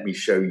 let me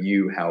show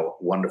you how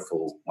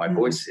wonderful my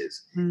voice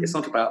is. It's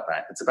not about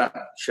that. It's about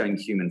showing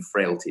human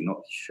frailty,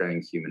 not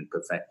showing human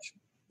perfection.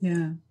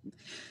 Yeah.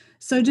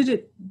 So did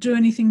it do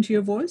anything to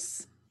your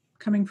voice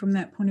coming from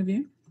that point of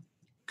view?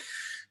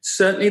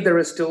 Certainly there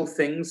are still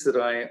things that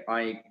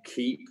I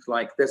keep,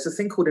 like there's a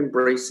thing called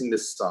embracing the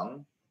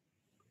sun,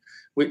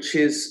 which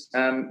is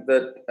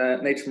that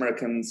Native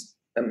American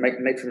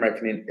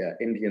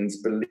Indians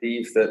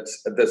believe that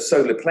the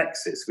solar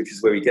plexus, which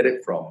is where we get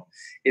it from,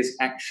 is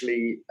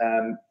actually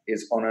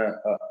is on a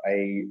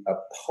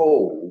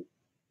pole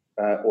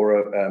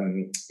or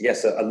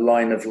a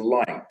line of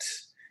light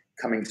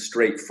coming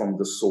straight from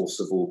the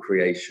source of all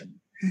creation.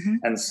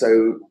 And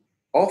so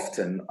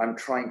often I'm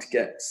trying to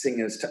get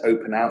singers to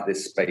open out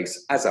this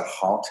space as a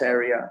heart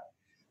area,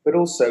 but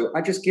also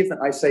I just give them,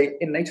 I say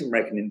in Native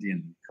American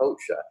Indian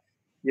culture,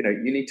 you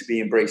need to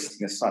be embracing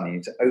the sun, you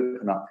need to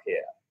open up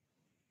here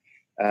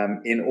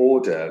in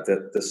order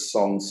that the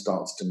song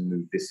starts to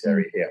move this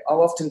area here.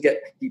 I'll often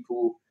get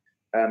people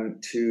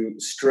to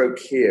stroke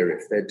here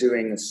if they're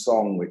doing a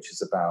song which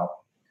is about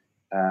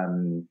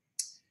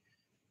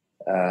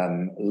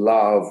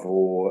love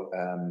or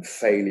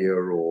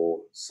failure or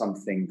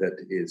something that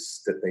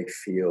they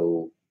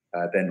feel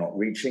they're not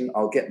reaching.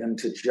 I'll get them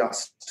to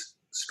just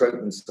stroke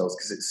themselves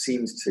because it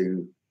seems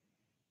to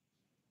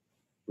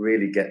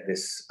really get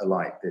this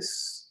alight.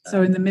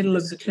 So in the middle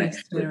of the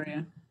chest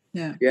area.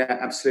 Yeah,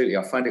 absolutely.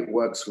 I find it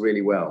works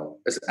really well,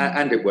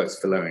 and it works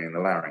for lowering in the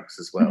larynx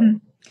as well.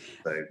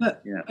 So,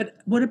 but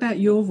what about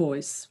your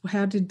voice?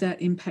 How did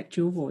that impact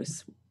your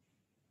voice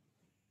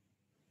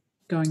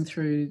going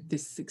through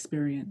this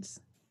experience?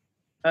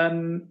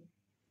 I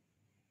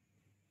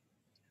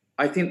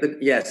think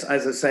that, yes,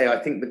 as I say, I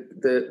think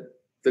that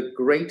the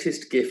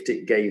greatest gift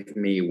it gave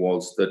me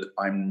was that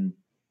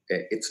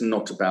it's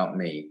not about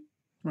me.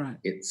 Right.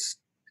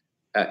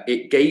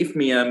 It gave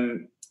me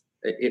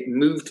it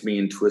moved me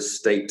into a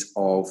state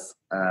of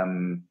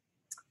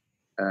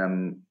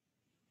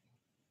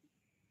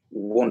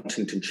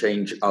wanting to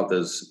change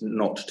others,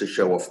 not to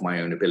show off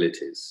my own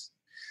abilities.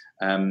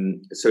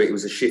 So it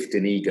was a shift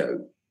in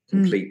ego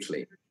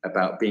completely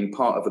about being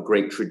part of a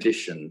great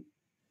tradition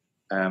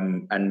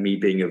and me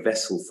being a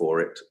vessel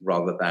for it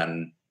rather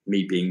than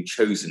me being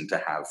chosen to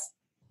have,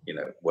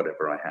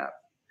 whatever I have.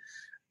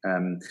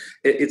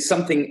 It's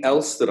something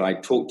else that I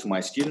talk to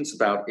my students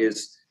about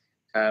is,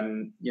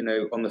 on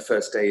the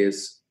first day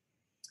is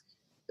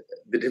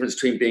the difference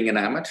between being an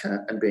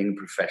amateur and being a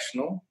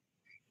professional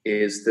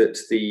is that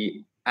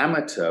the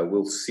amateur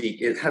will see,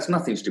 it has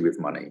nothing to do with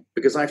money,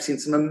 because I've seen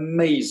some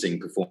amazing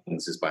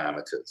performances by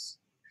amateurs.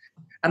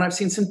 And I've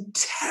seen some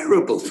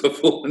terrible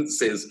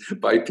performances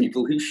by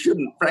people who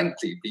shouldn't,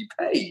 frankly, be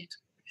paid.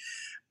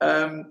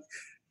 And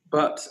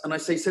I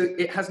say, so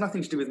it has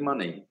nothing to do with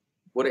money.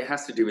 What it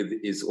has to do with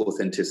is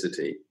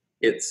authenticity.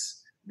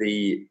 It's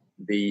the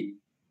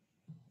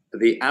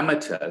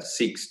amateur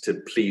seeks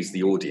to please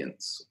the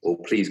audience or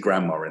please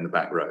grandma in the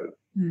back row,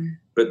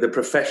 but the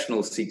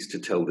professional seeks to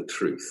tell the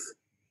truth.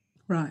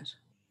 Right.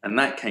 And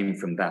that came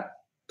from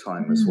that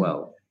time as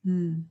well.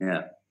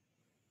 Yeah.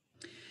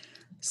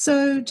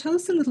 So tell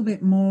us a little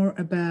bit more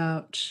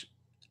about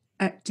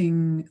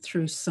acting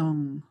through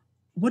song.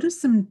 What are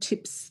some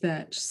tips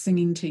that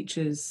singing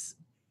teachers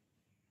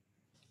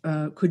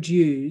could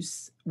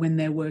use when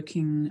they're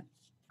working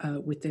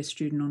with their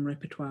student on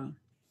repertoire?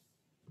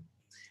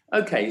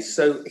 Okay,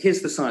 so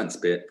here's the science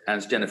bit,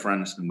 as Jennifer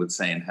Aniston would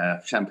say in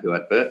her shampoo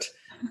advert,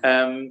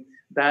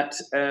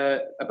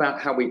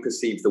 about how we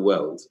perceive the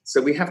world.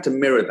 So we have to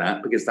mirror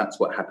that because that's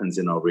what happens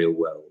in our real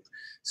world.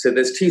 So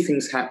there's two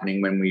things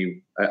happening when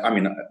we,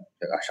 I'm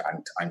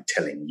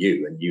telling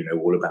you, and you know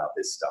all about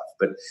this stuff,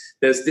 but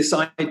there's this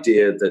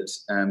idea that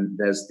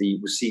there's the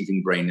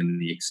receiving brain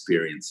and the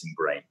experiencing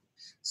brain.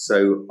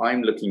 So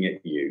I'm looking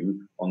at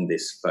you on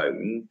this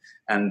phone,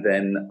 and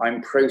then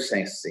I'm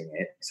processing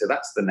it. So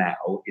that's the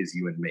now, is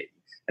you and me.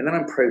 And then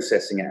I'm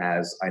processing it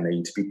as, I know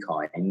you to be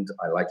kind.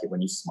 I like it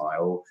when you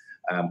smile.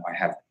 I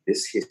have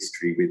this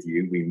history with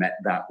you. We met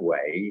that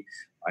way.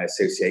 I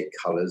associate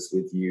colors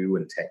with you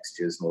and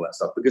textures and all that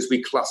stuff because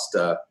we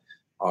cluster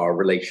our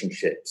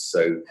relationships.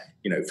 So,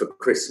 for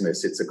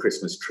Christmas, it's a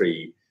Christmas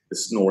tree, the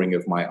snoring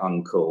of my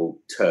uncle,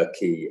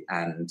 turkey,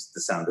 and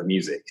the sound of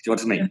music. Do you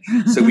know what I mean?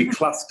 So we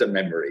cluster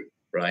memory,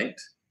 right?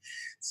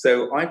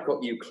 So I've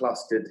got you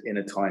clustered in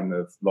a time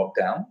of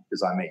lockdown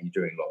because I met you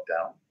during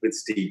lockdown with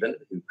Stephen,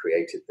 who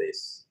created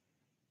this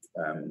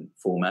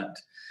format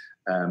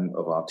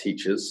of our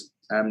teachers.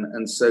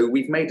 And so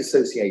we've made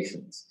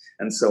associations.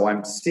 And so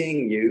I'm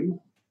seeing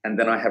you, and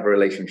then I have a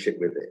relationship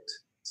with it.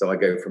 So I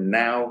go from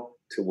now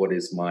to what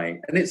is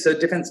and it's a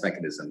defense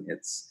mechanism.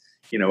 It's,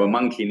 a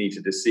monkey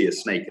needed to see a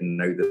snake and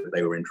know that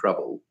they were in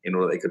trouble in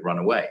order they could run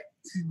away.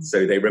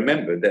 So they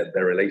remembered that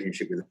their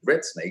relationship with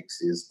red snakes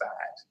is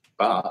bad,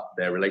 but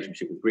their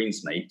relationship with green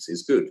snakes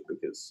is good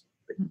because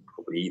they can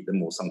probably eat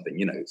them or something,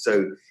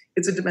 So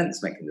it's a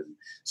defense mechanism.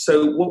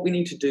 So what we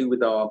need to do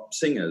with our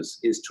singers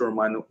is to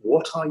remind them,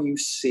 what are you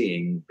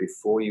seeing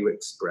before you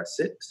express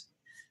it?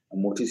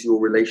 And what is your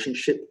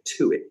relationship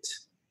to it?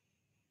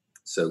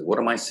 So what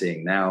am I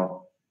seeing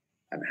now,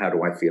 and how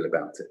do I feel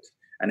about it?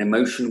 And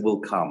emotion will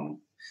come.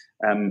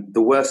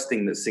 The worst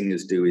thing that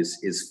singers do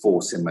is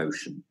force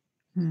emotion.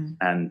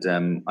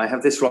 And I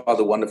have this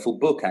rather wonderful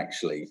book,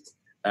 actually,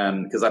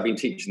 because I've been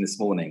teaching this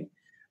morning.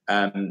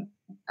 And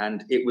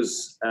it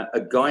was a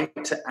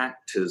guide to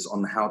actors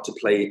on how to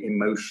play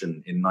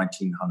emotion in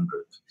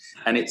 1900.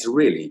 And it's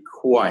really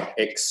quite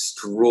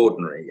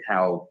extraordinary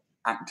how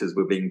actors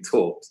were being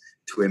taught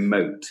to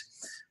emote.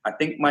 I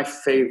think my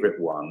favorite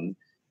one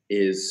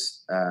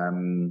is,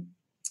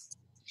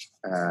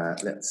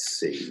 let's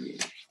see.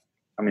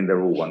 I mean,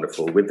 they're all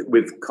wonderful,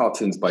 with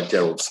cartoons by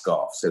Gerald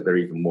Scarfe, so they're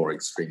even more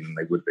extreme than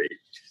they would be.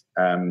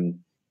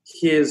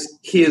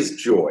 Here's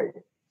Joy.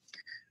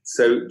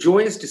 So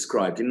Joy is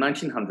described in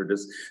 1900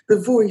 as the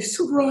voice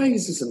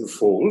rises and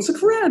falls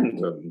at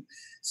random,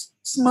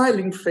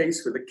 smiling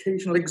face with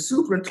occasional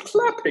exuberant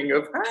clapping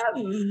of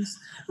hands,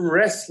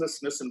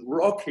 restlessness and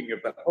rocking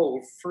of the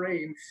whole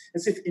frame,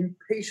 as if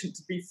impatient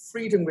to be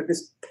freedom with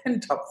this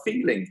pent-up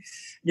feeling.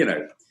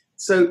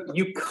 So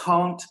you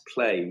can't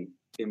play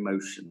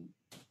emotion.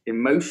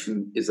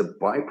 Emotion is a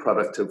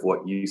byproduct of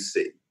what you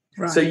see.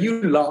 Right. So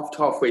you laughed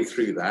halfway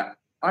through that.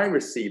 I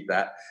received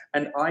that,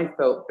 and I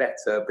felt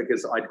better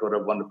because I'd got a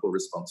wonderful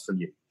response from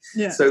you.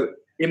 Yeah. So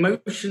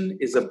emotion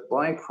is a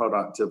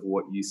byproduct of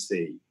what you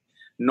see,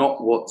 not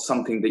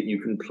something that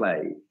you can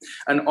play.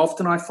 And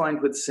often I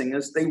find with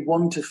singers, they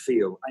want to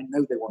feel. I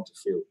know they want to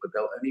feel, but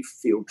they'll only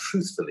feel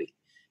truthfully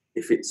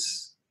if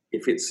it's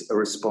a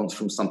response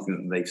from something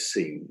that they've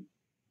seen.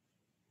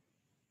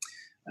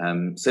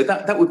 So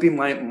that would be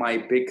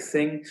my big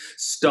thing.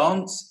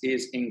 Stance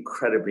is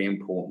incredibly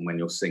important when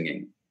you're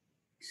singing.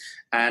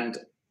 And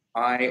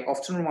I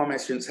often remind my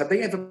students, have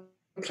they ever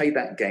played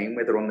that game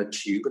where they're on the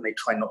tube and they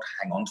try not to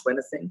hang on to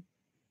anything?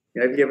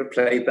 Have you ever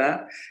played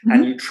that? Mm-hmm.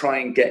 And you try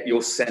and get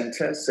your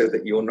center so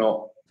that you're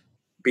not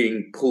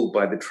being pulled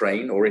by the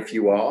train, or if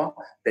you are,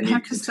 then you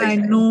can say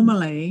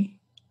normally,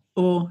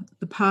 or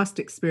the past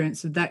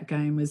experience of that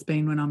game has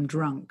been when I'm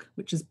drunk,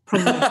 which is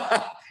probably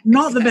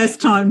not the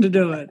best time to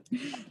do it.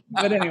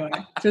 But anyway,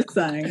 just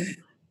saying.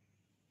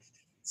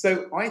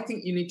 So I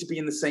think you need to be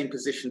in the same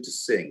position to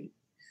sing,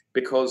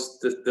 because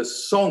the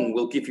song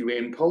will give you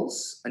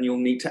impulse and you'll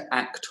need to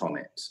act on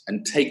it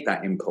and take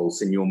that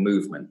impulse in your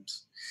movement.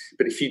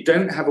 But if you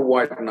don't have a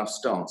wide enough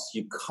stance,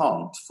 you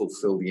can't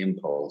fulfill the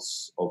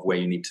impulse of where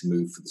you need to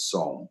move for the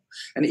song.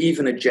 And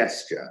even a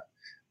gesture,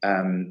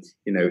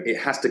 it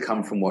has to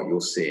come from what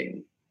you're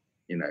seeing,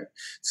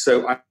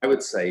 So I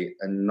would say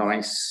a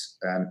nice,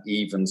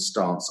 even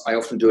stance. I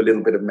often do a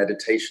little bit of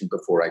meditation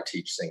before I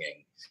teach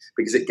singing,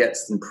 because it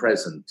gets them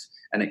present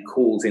and it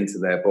calls into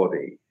their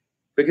body.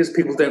 Because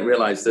people don't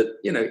realize that,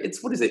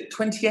 it's,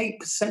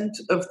 28%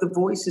 of the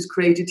voice is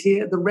created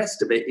here. The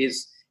rest of it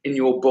is in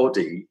your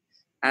body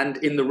and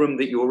in the room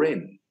that you're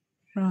in.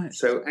 Right.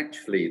 So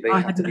actually, I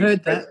hadn't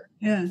heard that.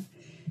 Yeah.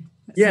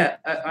 Yeah.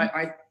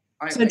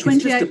 So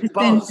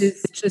 28%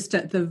 is just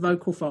at the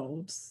vocal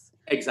folds.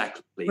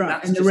 Exactly. Right.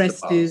 That's and the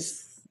rest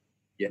is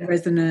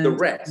resonant. The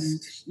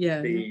rest,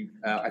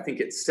 I think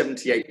it's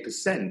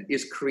 78%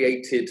 is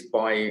created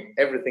by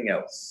everything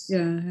else.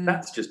 Yeah.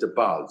 That's just a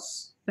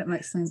buzz. That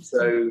makes sense.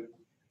 So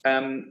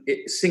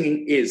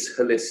singing is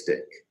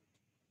holistic.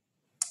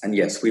 And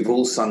yes, we've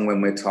all sung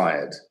when we're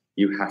tired.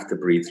 You have to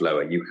breathe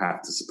lower. You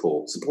have to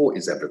support. Support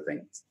is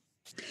everything.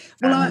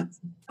 Well,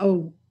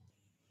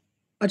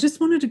 I just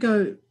wanted to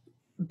go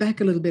back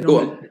a little bit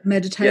on the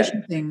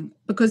meditation thing,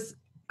 because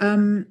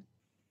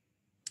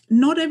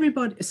not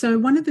everybody. So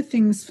one of the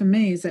things for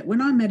me is that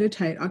when I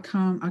meditate, I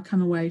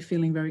come away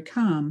feeling very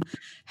calm.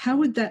 How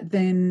would that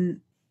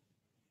then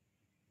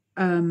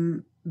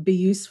be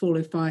useful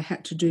if I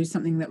had to do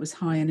something that was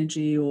high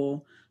energy,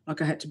 or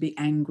like I had to be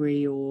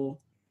angry or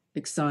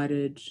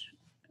excited?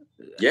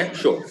 Yeah,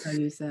 sure.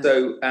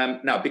 So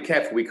now be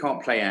careful. We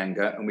can't play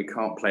anger and we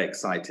can't play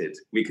excited.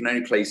 We can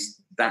only play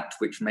that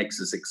which makes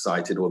us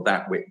excited, or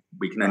that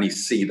we can only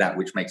see that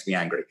which makes me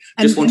angry.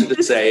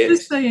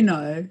 Just so you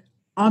know,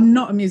 I'm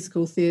not a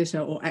musical theatre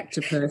or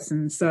actor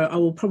person, so I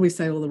will probably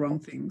say all the wrong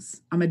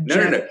things. I'm a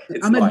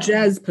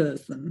jazz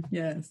person.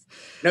 Yes.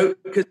 No,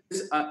 because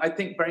I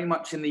think very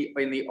much in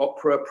the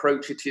opera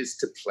approach, it is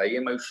to play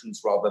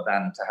emotions rather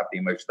than to have the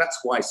emotion. That's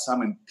why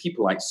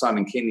people like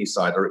Simon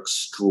Keenlyside are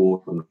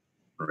extraordinary,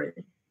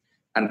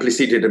 and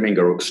Placido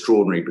Domingo are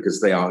extraordinary,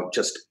 because they are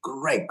just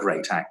great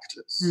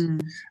actors.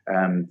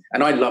 And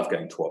I love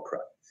going to opera.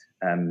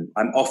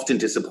 I'm often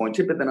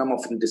disappointed, but then I'm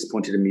often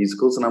disappointed in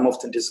musicals, and I'm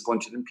often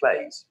disappointed in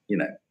plays,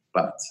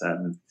 But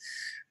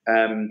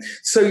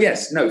so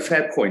yes, no,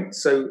 fair point.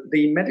 So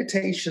the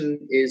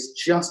meditation is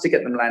just to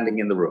get them landing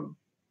in the room,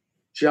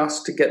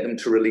 just to get them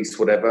to release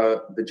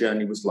whatever the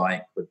journey was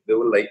like, but they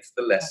were late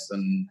for the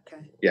lesson.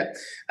 Okay. Yeah.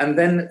 And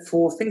then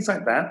for things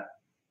like that,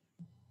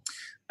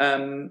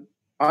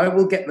 I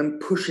will get them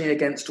pushing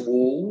against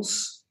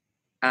walls.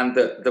 And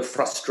the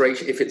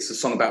frustration, if it's a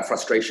song about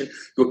frustration,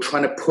 you're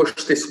trying to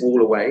push this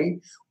wall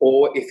away.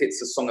 Or if it's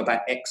a song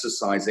about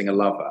exercising a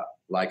lover,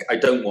 like I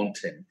don't want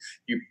him,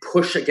 you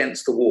push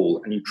against the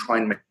wall and you try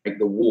and make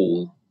the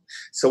wall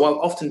So I'll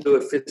often do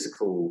a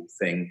physical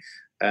thing.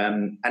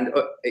 And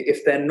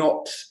if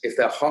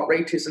their heart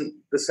rate isn't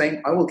the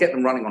same, I will get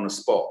them running on a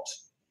spot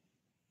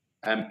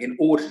in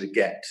order to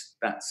get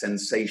that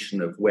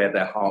sensation of where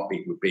their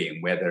heartbeat would be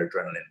and where their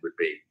adrenaline would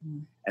be.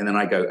 And then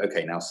I go,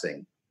 okay, now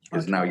sing,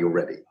 because now you're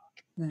ready.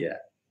 Yeah.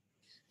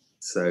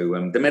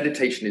 So the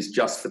meditation is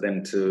just for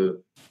them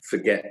to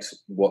forget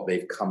what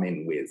they've come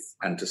in with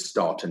and to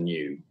start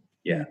anew.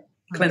 Yeah.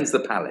 Cleanse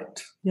the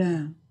palate.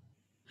 Yeah.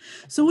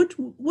 So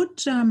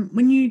what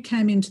when you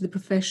came into the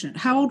profession,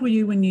 how old were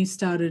you when you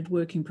started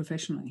working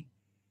professionally?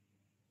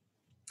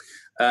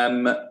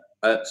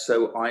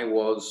 So I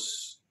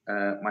was,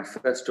 my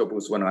first job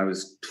was when I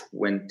was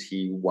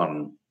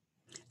 21.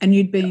 And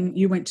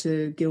you went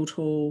to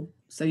Guildhall,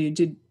 so you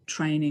did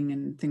training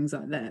and things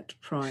like that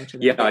prior to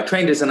that? Yeah, I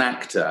trained as an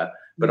actor,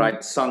 but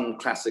I'd sung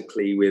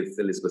classically with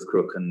Elizabeth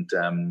Crook and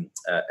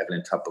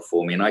Evelyn Tubb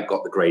before me, and I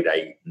got the grade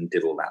 8 and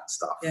did all that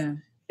stuff. Yeah.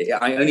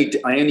 I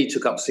only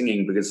took up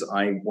singing because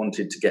I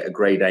wanted to get a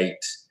grade 8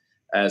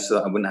 so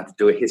that I wouldn't have to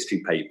do a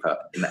history paper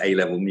in the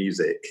A-level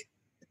music.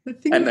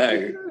 I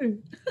know.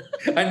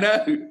 I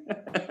know.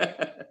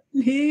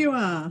 Here you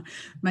are,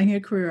 making a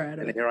career out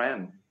of it. And here I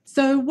am.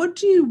 So what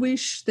do you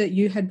wish that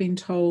you had been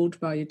told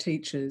by your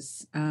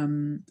teachers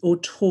or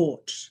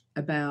taught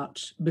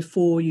about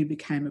before you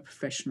became a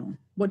professional?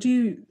 What do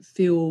you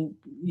feel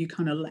you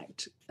kind of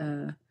lacked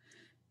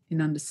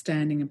in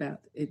understanding about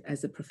it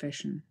as a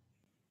profession?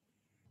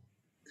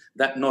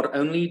 That not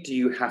only do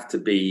you have to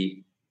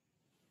be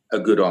a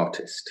good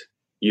artist,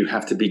 you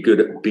have to be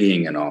good at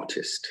being an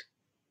artist.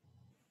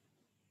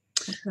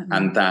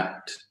 And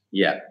that,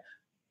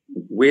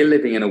 we're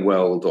living in a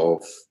world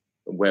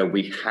where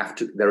we have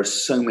to, there are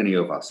so many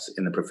of us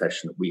in the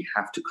profession that we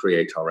have to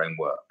create our own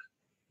work.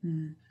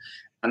 And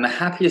the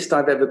happiest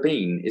I've ever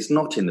been is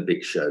not in the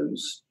big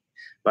shows,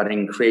 but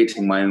in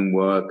creating my own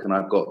work. And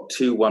I've got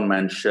 2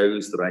 one-man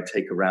shows that I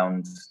take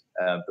around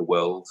the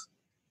world.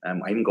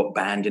 I even got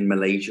banned in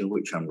Malaysia,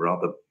 which I'm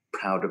rather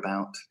proud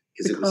about,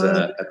 because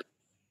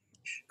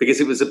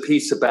it was a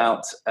piece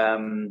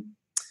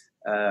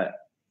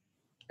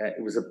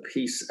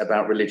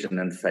about religion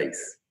and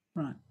faith.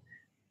 Right.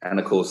 And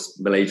of course,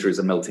 Malaysia is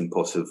a melting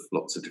pot of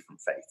lots of different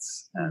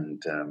faiths.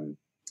 And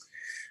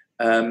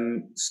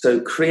so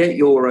create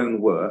your own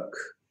work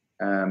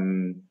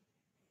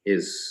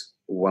is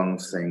one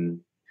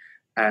thing.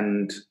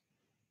 And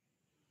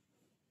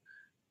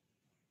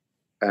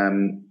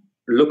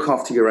look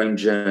after your own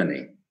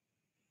journey.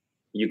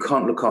 You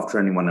can't look after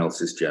anyone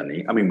else's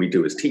journey. I mean, we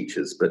do as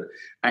teachers, but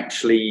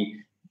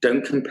actually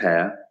don't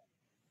compare.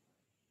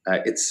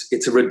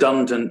 It's a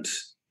redundant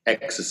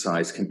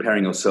exercise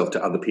comparing yourself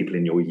to other people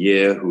in your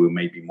year who are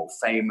maybe more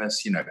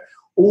famous. You know,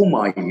 all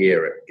my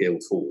year at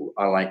Guildhall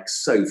are like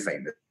so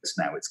famous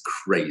now. It's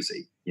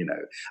crazy, you know.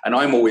 And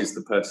I'm always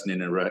the person in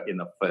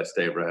the first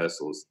day of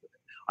rehearsals.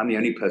 I'm the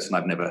only person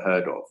I've never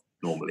heard of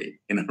normally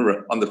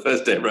on the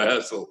first day of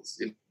rehearsals,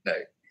 you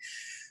know.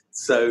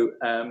 So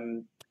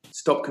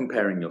stop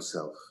comparing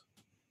yourself.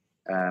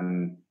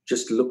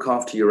 Just look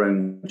after your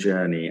own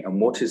journey and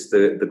what is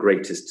the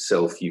greatest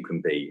self you can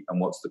be and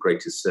what's the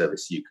greatest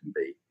service you can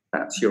be.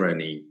 That's your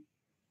only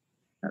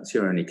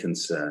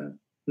concern.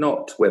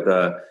 Not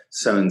whether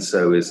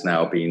so-and-so is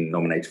now being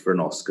nominated for an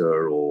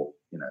Oscar or,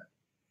 you know,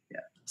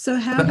 So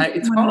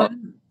it's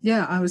hard.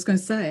 Yeah, I was going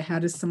to say, how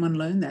does someone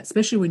learn that?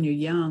 Especially when you're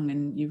young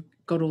and you've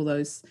got all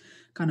those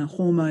kind of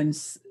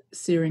hormones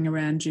searing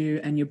around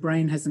you and your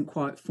brain hasn't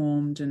quite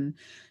formed, and,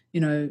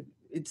 you know,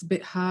 it's a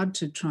bit hard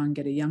to try and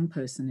get a young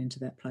person into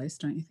that place,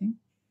 don't you think?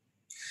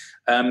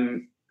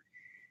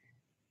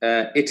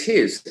 It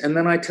is. And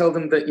then I tell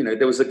them that, you know,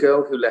 there was a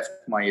girl who left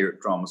my year at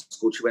drama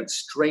school. She went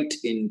straight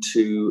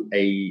into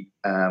a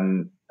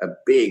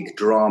big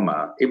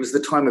drama. It was the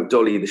time of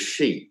Dolly the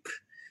Sheep.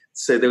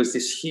 So there was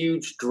this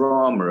huge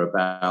drama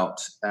about,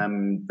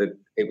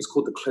 it was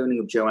called The Cloning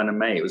of Joanna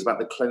May. It was about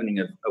the cloning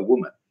of a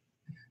woman,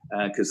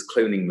 because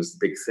cloning was the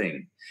big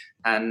thing.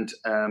 And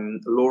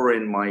Laura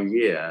in my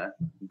year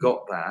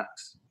got that,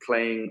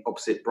 playing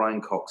opposite Brian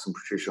Cox and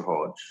Patricia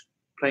Hodge,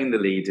 playing the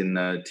lead in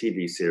a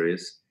TV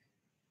series.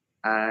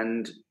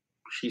 And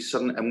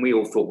and we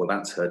all thought, well,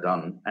 that's her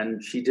done.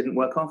 And she didn't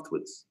work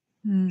afterwards.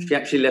 She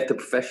actually left the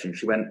profession.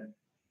 She went,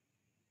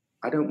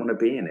 I don't want to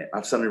be in it.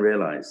 I've suddenly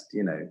realized,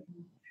 you know,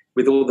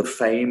 with all the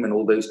fame and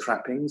all those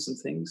trappings and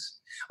things.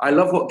 I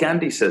love what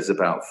Gandhi says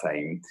about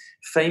fame.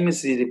 Fame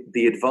is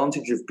the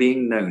advantage of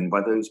being known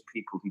by those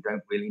people who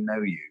don't really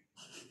know you.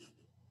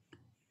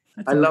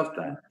 I love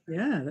that.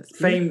 Yeah, that's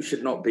fame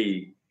should not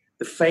be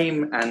the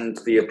fame and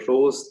the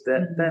applause.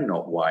 They're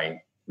not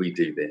why we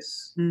do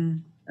this.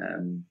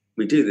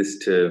 We do this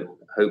to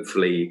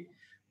hopefully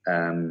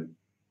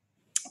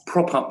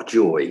prop up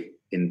joy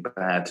in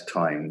bad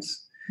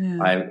times.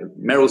 Yeah.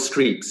 Meryl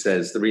Streep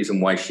says the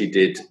reason why she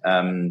did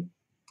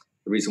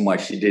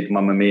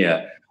Mamma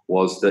Mia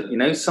was that, you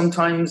know,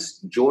 sometimes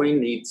joy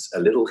needs a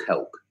little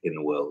help in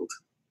the world,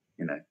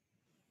 you know.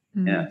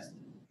 Yeah.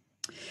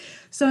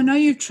 So I know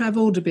you've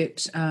travelled a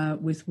bit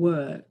with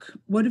work.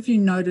 What have you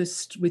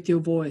noticed with your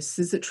voice?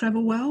 Does it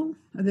travel well?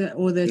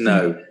 Or there things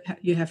No.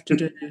 you have to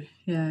do?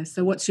 Yeah.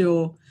 So what's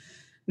your...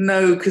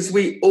 No, because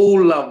we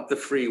all love the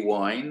free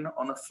wine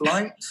on a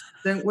flight,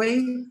 don't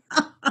we?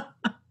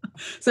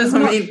 So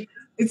I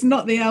it's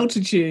not the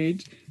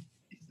altitude.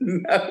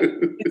 No,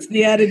 it's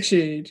the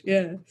attitude.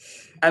 Yeah.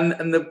 And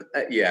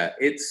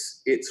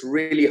it's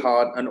really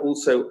hard. And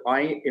also,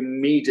 I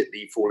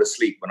immediately fall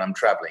asleep when I'm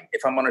traveling.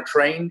 If I'm on a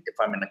train, if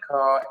I'm in a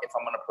car, if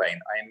I'm on a plane,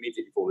 I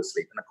immediately fall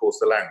asleep. And of course,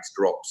 the larynx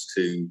drops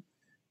to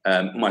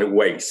my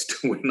waist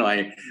when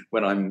I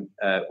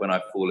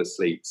fall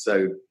asleep.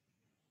 So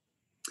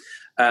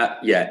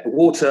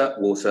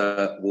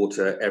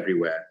water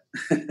everywhere.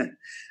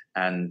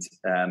 And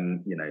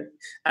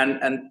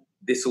and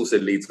this also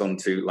leads on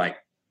to like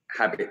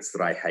habits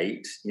that I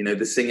hate.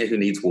 The singer who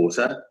needs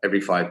water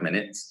every 5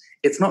 minutes,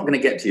 it's not going to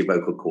get to your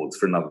vocal cords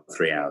for another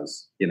 3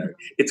 hours.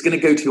 It's going to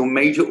go to your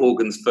major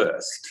organs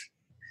first.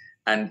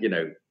 And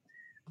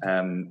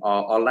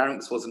our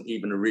larynx wasn't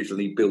even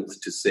originally built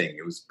to sing;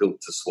 it was built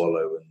to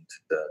swallow.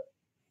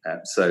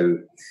 And so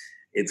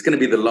it's going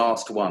to be the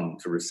last one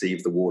to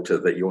receive the water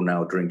that you're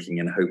now drinking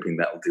and hoping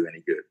that'll do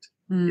any good.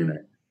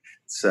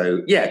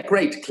 So yeah,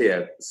 great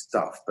clear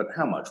stuff, but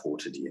how much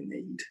water do you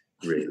need,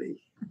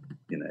 really?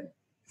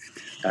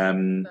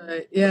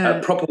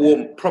 Proper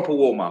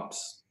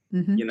warm-ups.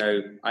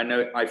 Mm-hmm. I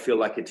know I feel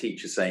like a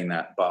teacher saying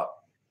that, but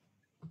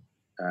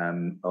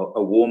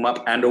a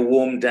warm-up and a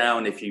warm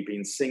down. If you've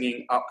been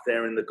singing up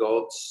there in the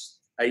gods,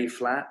 A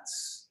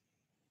flats,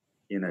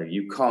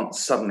 you can't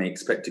suddenly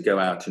expect to go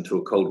out into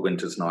a cold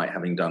winter's night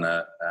having done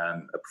a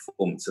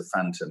performance of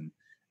Phantom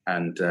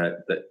and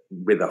that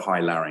with a high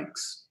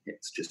larynx.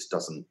 It just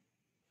doesn't.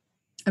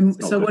 And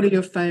so what are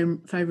your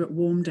favourite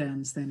warm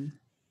downs then?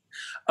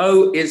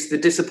 Oh, is the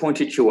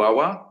disappointed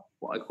chihuahua.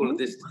 What I call it,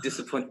 this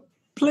disappointed.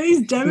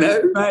 Please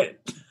demonstrate. No.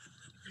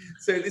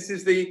 So this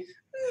is the.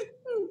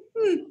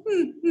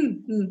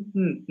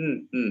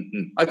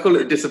 I call it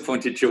the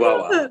disappointed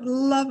chihuahua.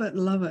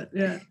 Love it.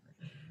 Yeah.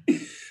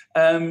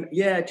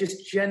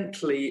 Just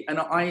gently, and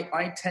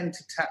I tend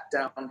to tap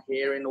down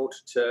here in order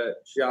to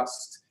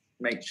just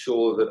make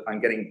sure that I'm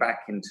getting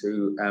back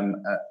into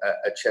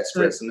a chest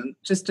resonance.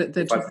 Just at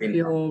the top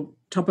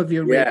of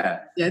your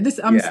yeah. Rib. Yeah.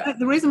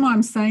 The reason why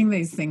I'm saying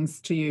these things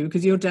to you,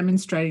 because you're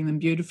demonstrating them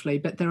beautifully,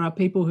 but there are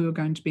people who are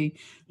going to be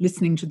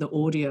listening to the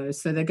audio,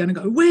 so they're going to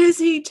go, "Where's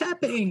he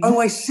tapping?" Oh,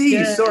 I see.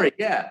 Yeah. Sorry.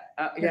 Yeah,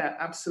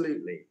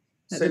 absolutely.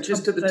 So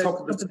just at the top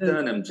of the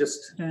sternum, and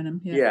just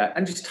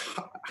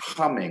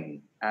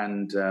humming,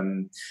 and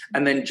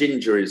then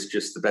ginger is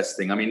just the best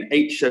thing. I mean,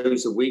 8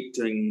 shows a week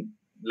doing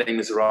Les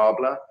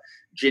Miserables.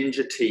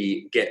 Ginger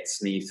tea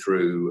gets me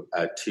through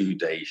a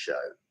 2-day show.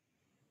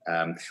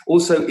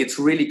 Also, it's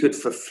really good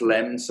for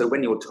phlegm. So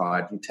when you're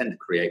tired, you tend to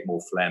create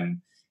more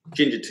phlegm.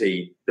 Ginger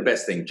tea, the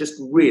best thing.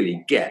 Just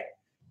really get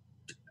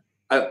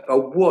a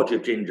wad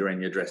of ginger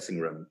in your dressing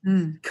room.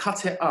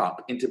 Cut it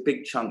up into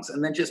big chunks,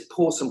 and then just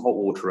pour some hot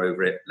water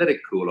over it. Let it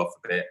cool off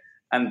a bit,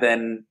 and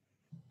then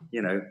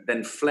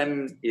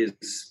phlegm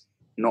is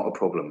not a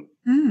problem.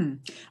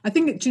 I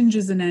think that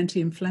ginger's an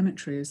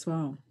anti-inflammatory as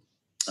well.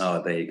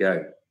 Oh, there you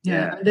go.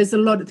 Yeah. There's a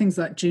lot of things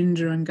like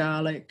ginger and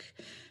garlic,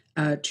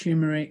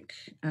 turmeric,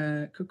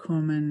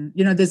 curcumin.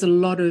 There's a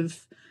lot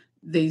of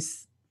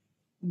these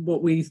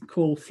what we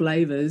call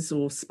flavors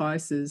or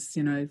spices,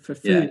 for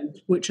food,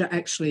 which are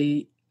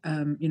actually,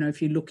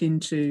 if you look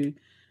into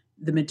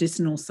the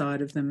medicinal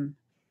side of them,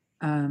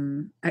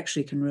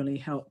 actually can really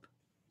help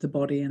the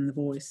body and the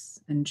voice.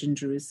 And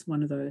ginger is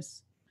one of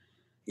those.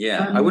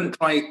 Yeah, I wouldn't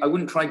try.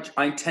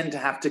 I tend to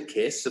have to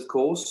kiss, of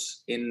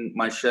course, in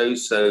my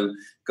shows. So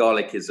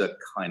garlic is a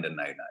kind of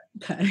no-no.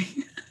 Okay.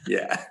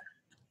 Yeah.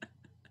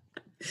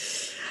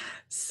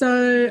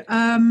 So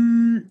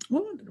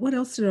what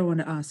else did I want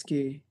to ask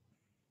you?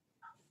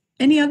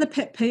 Any other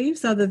pet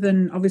peeves other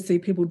than obviously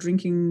people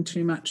drinking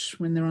too much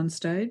when they're on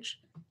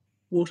stage?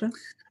 Water?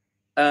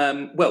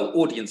 Well,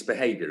 audience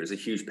behaviour is a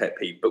huge pet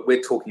peeve, but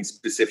we're talking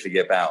specifically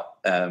about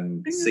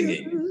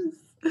singing.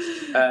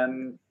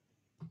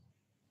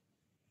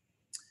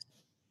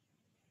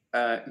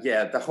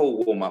 The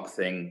whole warm-up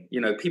thing.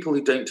 People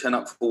who don't turn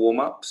up for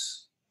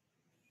warm-ups,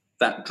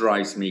 that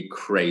drives me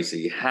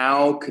crazy.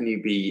 How can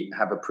you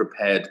have a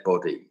prepared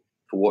body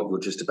for what you're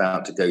just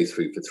about to go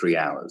through for 3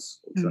 hours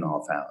or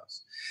 2.5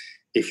 hours?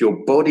 If your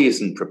body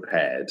isn't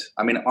prepared,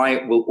 I mean,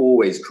 I will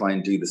always try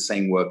and do the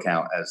same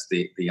workout as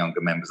the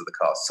younger members of the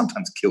cast.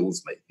 Sometimes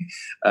kills me,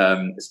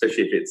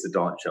 especially if it's a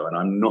dance show, and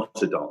I'm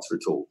not a dancer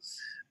at all.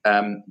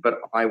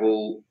 But I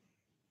will.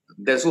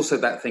 There's also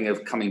that thing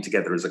of coming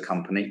together as a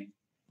company.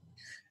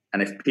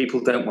 And if people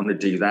don't want to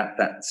do that,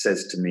 that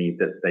says to me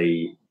that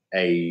they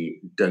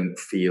don't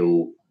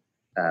feel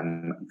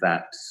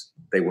that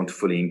they want to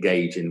fully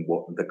engage in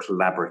what the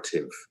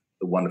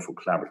wonderful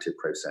collaborative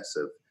process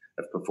of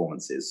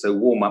performances. So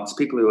warm-ups,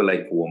 people who are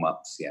late for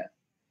warm-ups,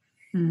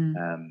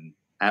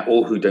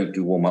 or who don't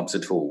do warm-ups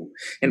at all.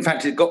 In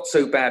fact, it got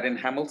so bad in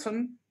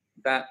Hamilton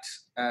that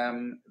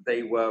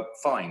they were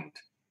fined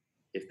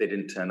if they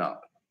didn't turn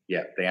up.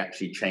 Yeah, they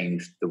actually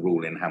changed the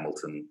rule in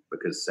Hamilton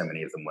because so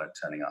many of them weren't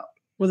turning up.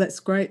 Well, that's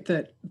great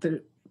that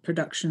the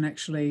production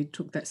actually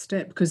took that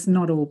step, because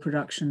not all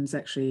productions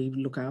actually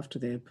look after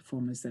their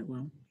performers that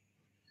well.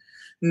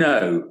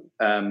 No,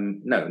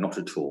 not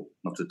at all,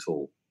 not at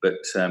all. But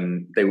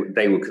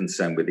they were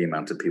concerned with the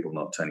amount of people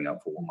not turning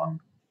up for warm-up.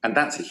 And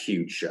that's a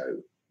huge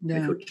show. Yeah.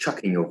 If you're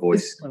chucking your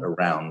voice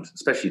around,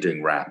 especially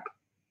doing rap.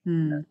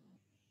 Mm.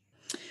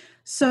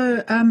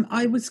 So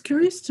I was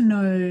curious to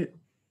know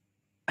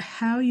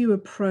how you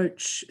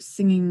approach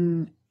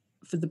singing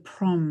for the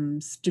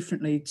proms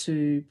differently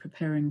to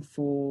preparing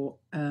for,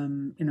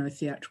 a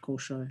theatrical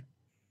show.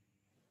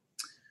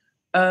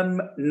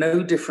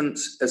 No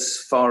difference as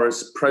far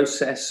as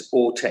process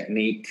or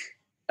technique.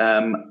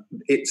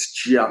 It's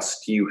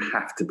just you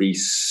have to be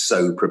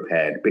so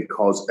prepared,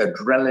 because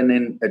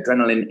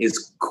adrenaline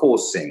is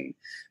coursing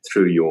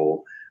through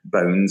your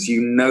bones.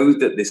 You know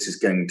that this is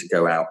going to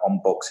go out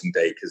on Boxing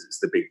Day because it's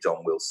the big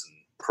John Wilson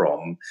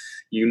prom.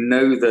 You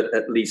know that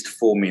at least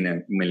 4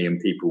 million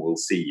people will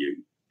see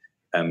you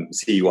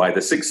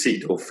either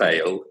succeed or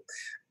fail.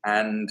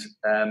 And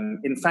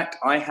in fact,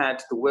 I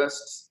had the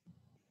worst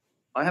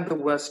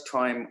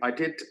time. I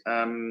did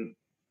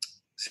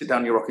Sit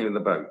Down, You're Rocking with the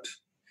Boat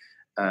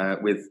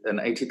with an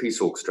 80-piece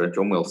orchestra,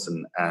 John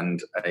Wilson,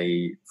 and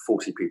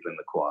 40 people in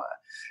the choir.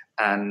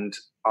 And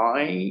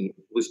I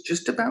was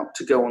just about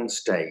to go on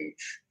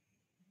stage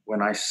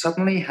when I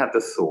suddenly had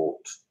the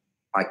thought,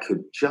 I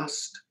could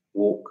just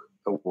walk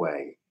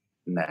away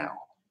now.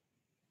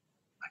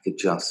 I could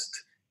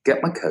just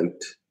get my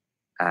coat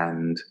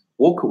and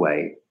walk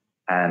away.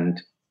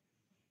 And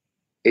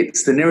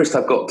it's the nearest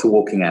I've got to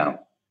walking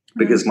out,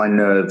 because my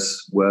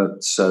nerves were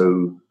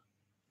so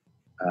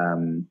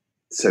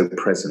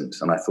present.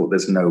 And I thought,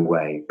 there's no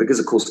way. Because,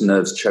 of course,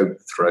 nerves choke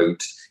the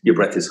throat, your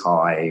breath is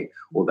high,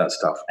 all that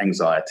stuff,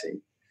 anxiety.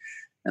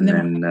 And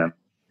then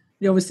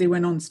you obviously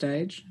went on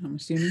stage, I'm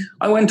assuming.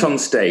 I went on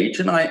stage,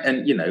 and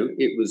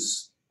it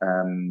was,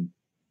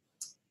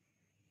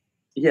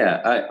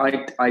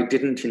 I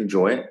didn't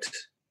enjoy it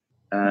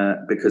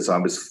because I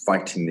was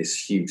fighting this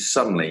huge.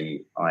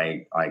 Suddenly,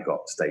 I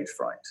got stage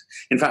fright.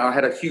 In fact, I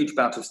had a huge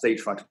bout of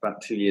stage fright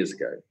about 2 years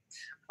ago.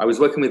 I was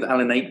working with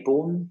Alan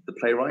Ayckbourn, the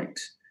playwright,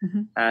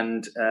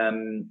 and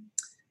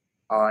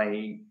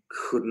I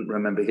couldn't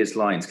remember his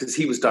lines because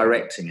he was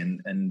directing,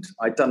 and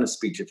I'd done a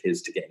speech of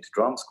his to get into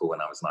drama school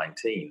when I was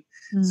 19.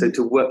 So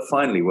to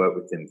finally work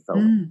with him felt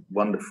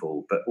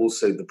wonderful, but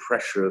also the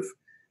pressure of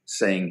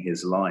saying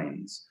his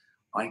lines,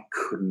 I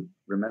couldn't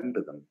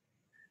remember them.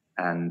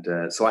 And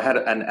so I had,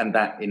 and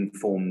that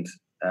informed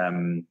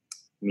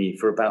me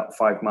for about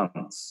 5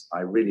 months.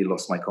 I really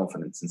lost my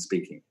confidence in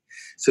speaking.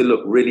 So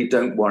look, really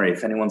don't worry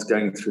if anyone's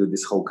going through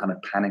this whole kind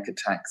of panic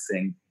attack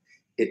thing.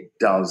 It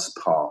does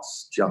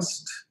pass.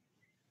 Just.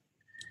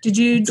 Did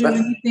you do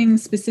anything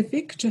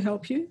specific to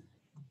help you?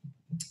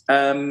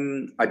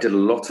 I did a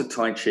lot of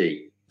Tai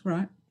Chi.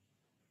 Right.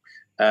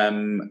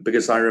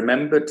 Because I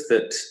remembered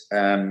that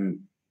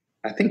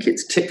I think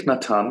it's Thich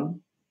Nhat Hanh.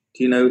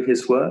 Do you know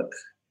his work?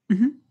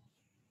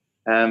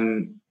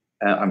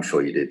 I'm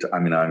sure you did. I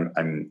mean,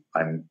 I'm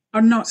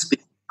not.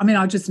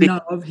 I just know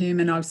of him,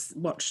 and I've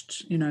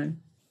watched,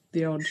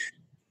 the odd.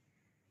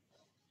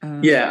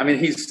 Yeah, I mean,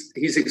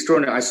 he's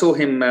extraordinary. I saw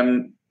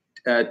him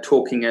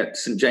talking at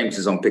St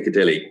James's on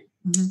Piccadilly,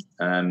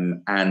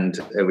 and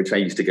which I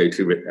used to go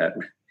to. I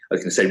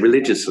was going to say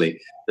religiously,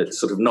 but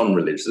sort of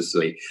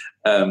non-religiously,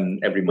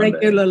 every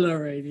Monday.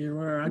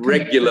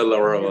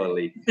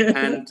 Regularly.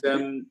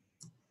 And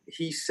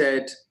he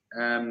said,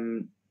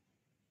 the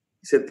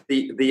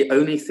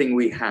only thing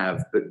we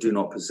have but do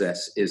not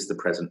possess is the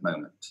present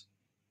moment.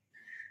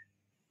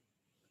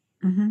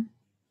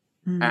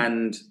 And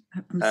then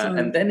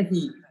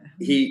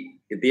he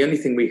the only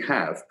thing we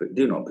have but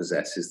do not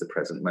possess is the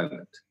present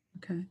moment.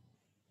 Okay.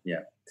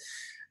 Yeah.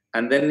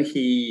 And then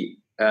he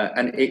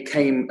and it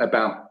came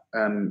about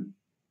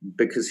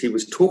because he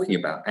was talking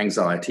about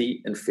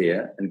anxiety and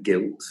fear and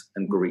guilt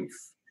and grief.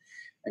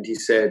 And he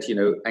said,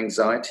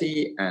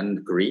 anxiety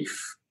and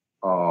grief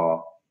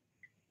are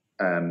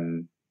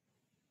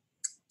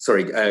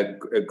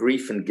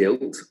grief and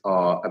guilt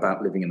are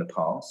about living in the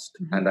past,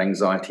 and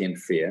anxiety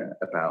and fear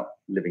about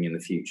living in the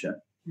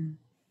future.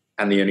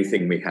 And the only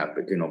thing we have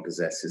but do not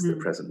possess is the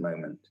present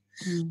moment.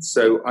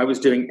 So I was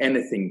doing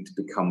anything to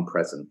become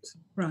present,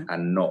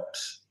 and not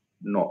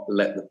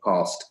let the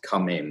past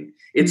come in.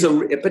 It's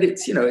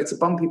it's a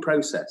bumpy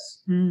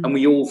process, and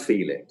we all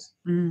feel it.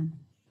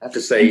 I have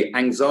to say,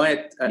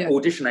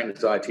 audition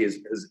anxiety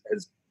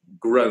has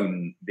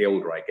grown the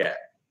older I get.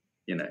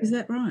 Is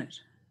that right?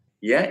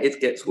 Yeah,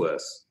 it gets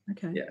worse.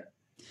 Okay. Yeah.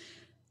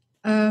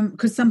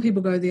 Because some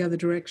people go the other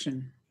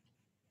direction.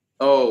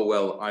 Oh,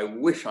 well, I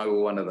wish I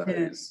were one of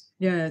those.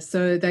 Yeah.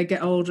 So they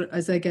get older.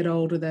 As they get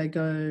older, they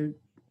go,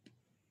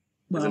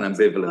 there's an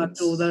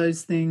ambivalence. All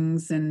those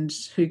things, and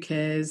who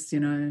cares,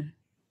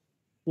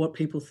 what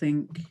people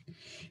think.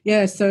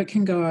 Yeah, so it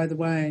can go either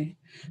way.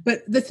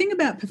 But the thing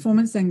about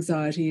performance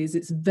anxiety is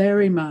it's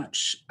very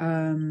much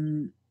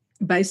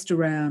based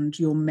around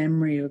your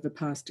memory of a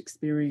past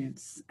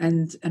experience.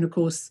 And of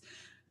course,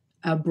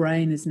 our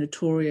brain is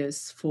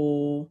notorious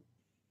for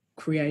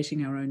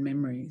creating our own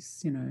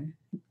memories.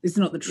 It's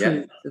not the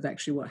truth of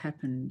actually what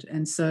happened.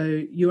 And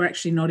so you're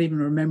actually not even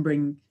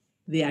remembering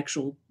the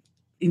actual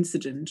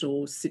incident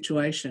or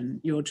situation.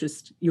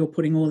 You're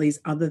putting all these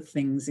other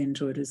things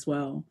into it as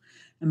well.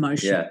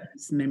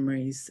 Emotions,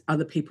 memories,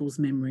 other people's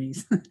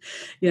memories.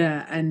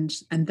 And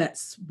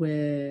that's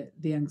where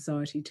the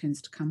anxiety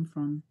tends to come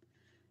from.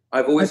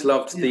 I've always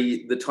loved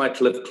the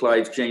title of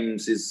Clive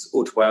James's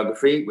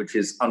autobiography, which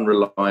is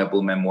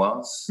Unreliable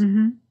Memoirs,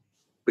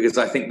 because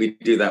I think we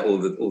do that all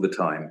the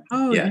time.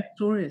 Oh, yeah.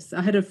 Notorious.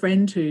 I had a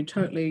friend who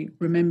totally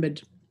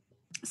remembered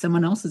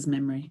someone else's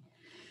memory.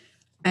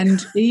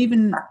 And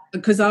even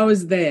because I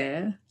was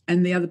there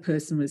and the other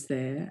person was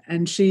there,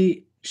 and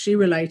she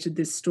related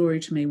this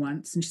story to me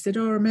once, and she said,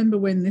 "Oh, I remember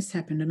when this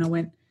happened." And I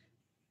went,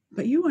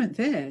 "But you weren't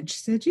there." And she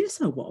said,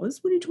 "Yes, I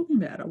was. What are you talking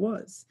about? I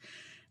was."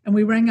 And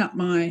we rang up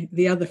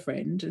the other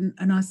friend,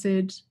 and I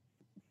said,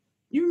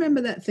 "You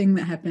remember that thing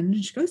that happened?"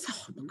 And she goes,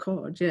 "Oh, my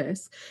God,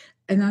 yes."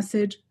 And I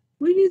said,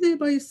 "Were you there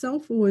by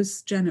yourself or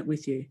was Janet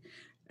with you?"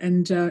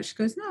 And she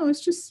goes, "No,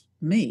 it's just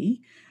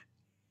me."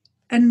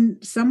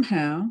 And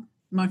somehow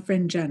my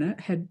friend Janet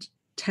had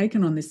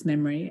taken on this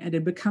memory and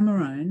had become her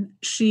own.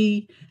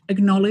 She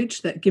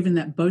acknowledged that given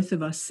that both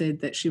of us said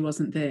that she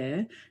wasn't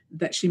there,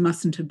 that she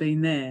mustn't have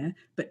been there.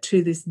 But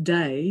to this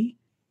day,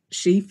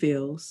 she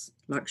feels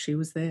like she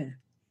was there.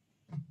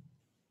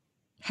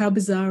 How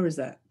bizarre is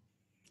that?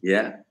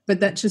 Yeah.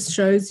 But that just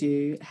shows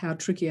you how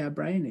tricky our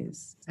brain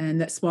is. And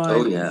that's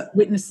why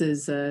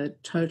witnesses are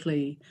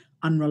totally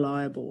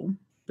unreliable,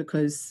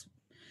 because,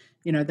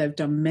 they've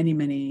done many,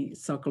 many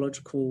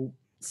psychological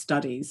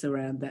studies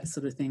around that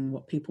sort of thing,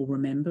 what people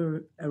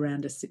remember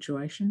around a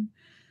situation.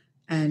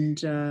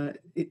 And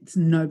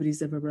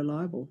nobody's ever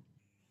reliable.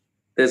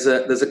 There's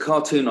a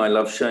cartoon I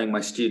love showing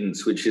my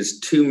students, which is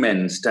two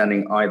men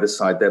standing either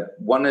side.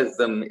 One of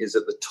them is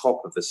at the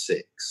top of the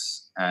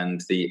six,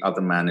 and the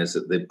other man is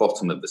at the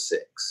bottom of the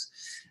six.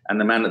 And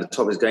the man at the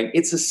top is going,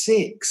 "It's a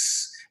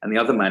 6." And the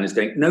other man is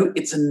going, "No,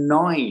 it's a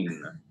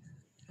 9."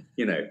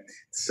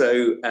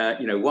 So,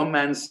 one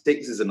man's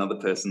 6 is another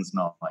person's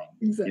 9,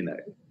 exactly.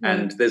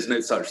 And there's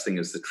no such thing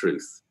as the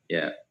truth.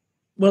 Yeah.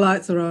 Well,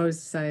 that's what I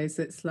always say, is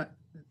it's like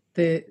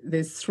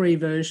there's 3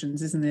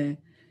 versions, isn't there?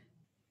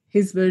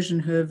 His version,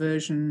 her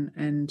version,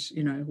 and,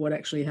 what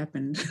actually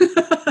happened.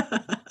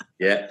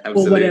 Yeah,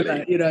 absolutely. Or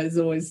whatever, it's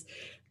always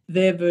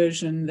their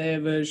version,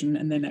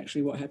 and then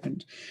actually what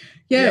happened.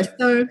 Yeah.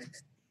 So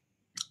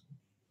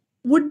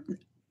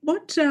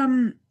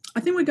I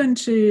think we're going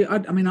to, I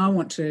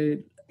want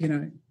to,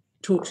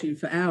 talk to you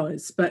for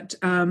hours, but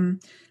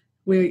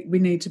we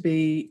need to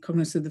be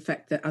cognizant of the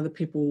fact that other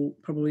people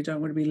probably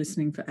don't want to be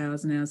listening for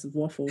hours and hours of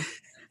waffle.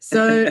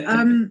 So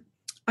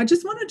I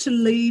just wanted to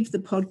leave the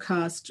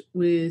podcast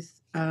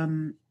with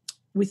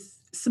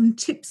some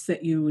tips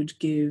that you would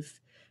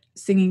give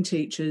singing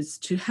teachers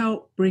to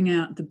help bring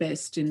out the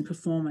best in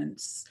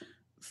performance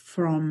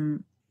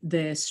from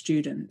their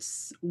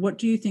students. What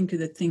do you think are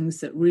the things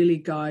that really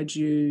guide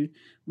you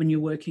when you're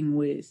working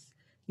with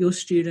your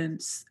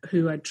students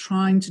who are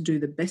trying to do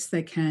the best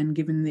they can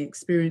given the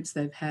experience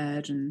they've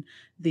had and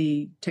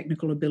the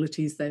technical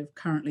abilities they've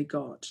currently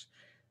got?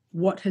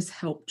 What has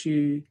helped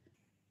you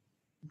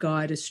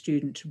guide a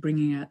student to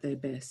bringing out their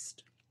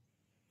best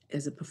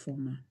as a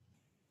performer?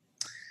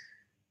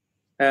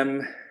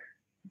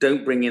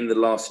 Don't bring in the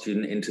last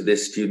student into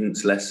this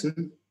student's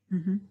lesson.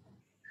 Mm-hmm.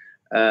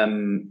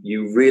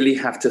 You really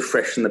have to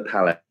freshen the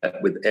palate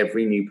with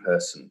every new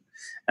person.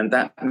 And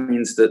that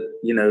means that,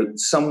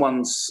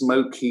 someone's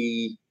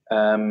smoky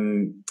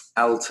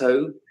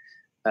alto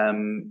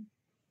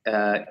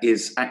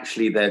is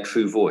actually their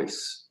true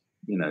voice,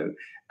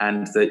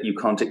 and that you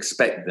can't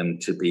expect them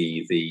to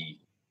be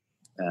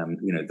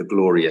the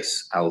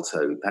glorious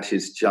alto. That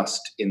is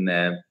just in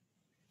their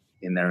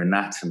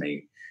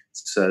anatomy.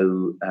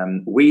 So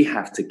we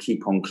have to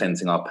keep on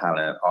cleansing our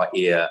palate, our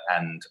ear,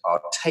 and our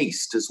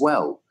taste as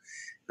well.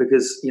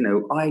 Because,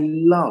 I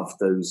love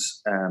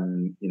those,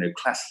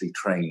 classically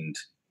trained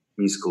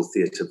musical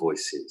theatre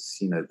voices,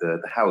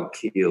 the Howard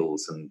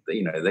Keels, and,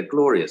 they're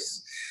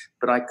glorious.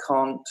 But I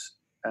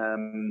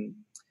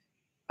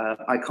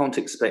can't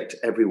expect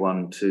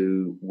everyone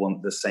to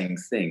want the same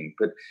thing.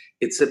 But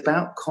it's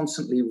about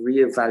constantly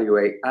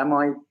reevaluate, am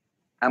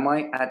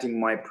I adding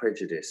my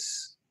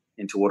prejudice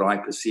into what I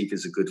perceive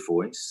as a good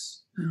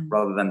voice,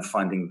 rather than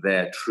finding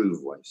their true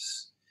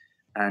voice?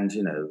 And,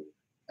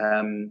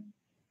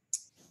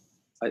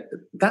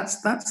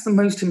 that's the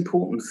most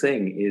important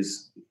thing,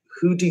 is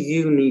who do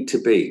you need to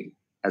be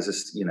as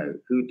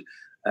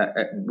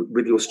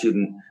with your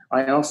student?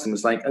 I asked them,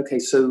 it's like, okay,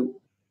 so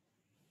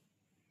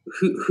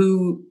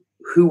who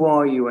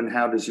are you, and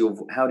how do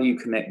you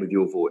connect with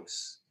your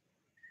voice?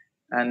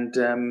 And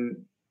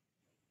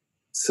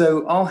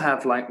so I'll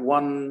have like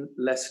one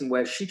lesson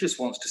where she just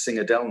wants to sing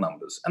Adele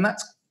numbers, and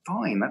that's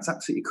fine. That's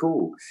absolutely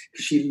cool,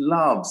 because she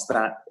loves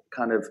that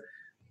kind of,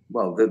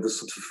 the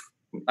sort of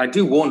I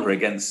do warn her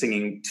against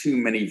singing too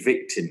many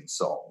victim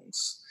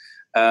songs.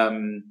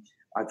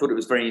 I thought it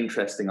was very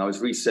interesting. I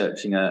was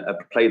researching a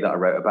play that I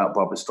wrote about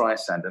Barbra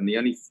Streisand, and the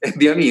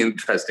only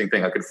interesting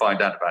thing I could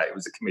find out about it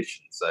was a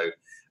commission. So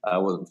I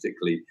wasn't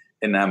particularly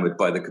enamored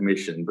by the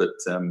commission, but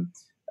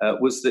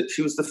was that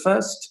she was the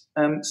first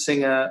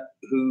singer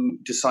who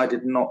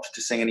decided not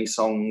to sing any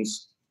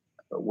songs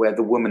where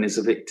the woman is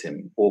a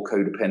victim or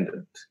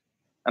codependent.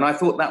 And I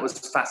thought that was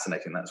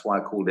fascinating. That's why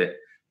I called it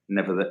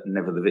Never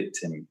the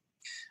Victim.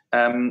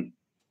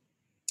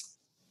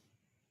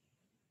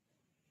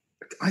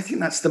 I think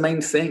that's the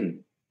main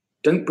thing.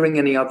 Don't bring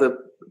any other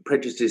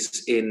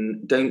prejudice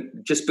in.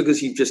 Don't, just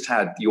because you've just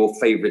had your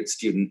favorite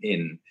student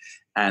in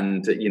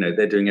and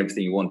they're doing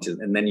everything you wanted,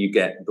 and then you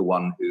get the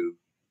one who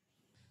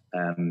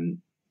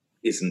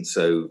isn't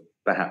so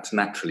perhaps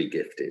naturally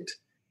gifted,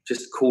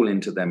 just call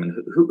into them and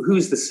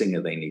who's the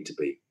singer they need to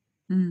be.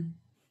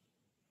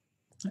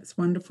 That's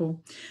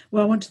wonderful.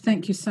 Well, I want to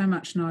thank you so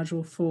much,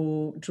 Nigel,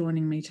 for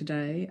joining me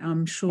today.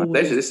 I'm sure my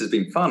pleasure. This has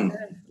been fun.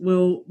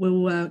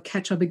 We'll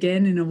catch up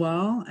again in a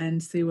while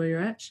and see where you're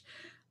at.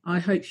 I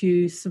hope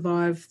you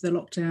survive the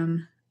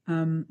lockdown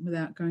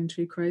without going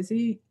too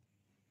crazy.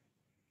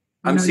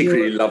 I'm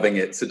secretly loving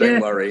it, so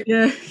don't worry.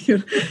 Yeah,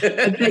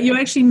 that you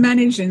actually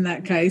manage in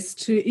that case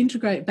to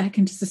integrate back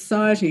into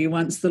society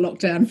once the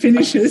lockdown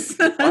finishes.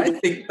 I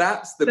think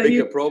that's the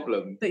bigger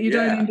problem. That you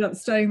don't end up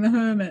staying the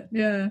hermit.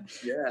 Yeah.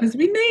 Because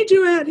we need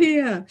you out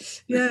here.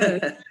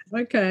 Yeah.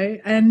 Okay.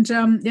 And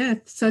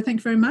so thank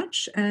you very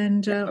much.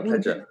 And my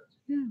pleasure.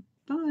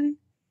 Bye.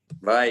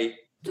 Bye.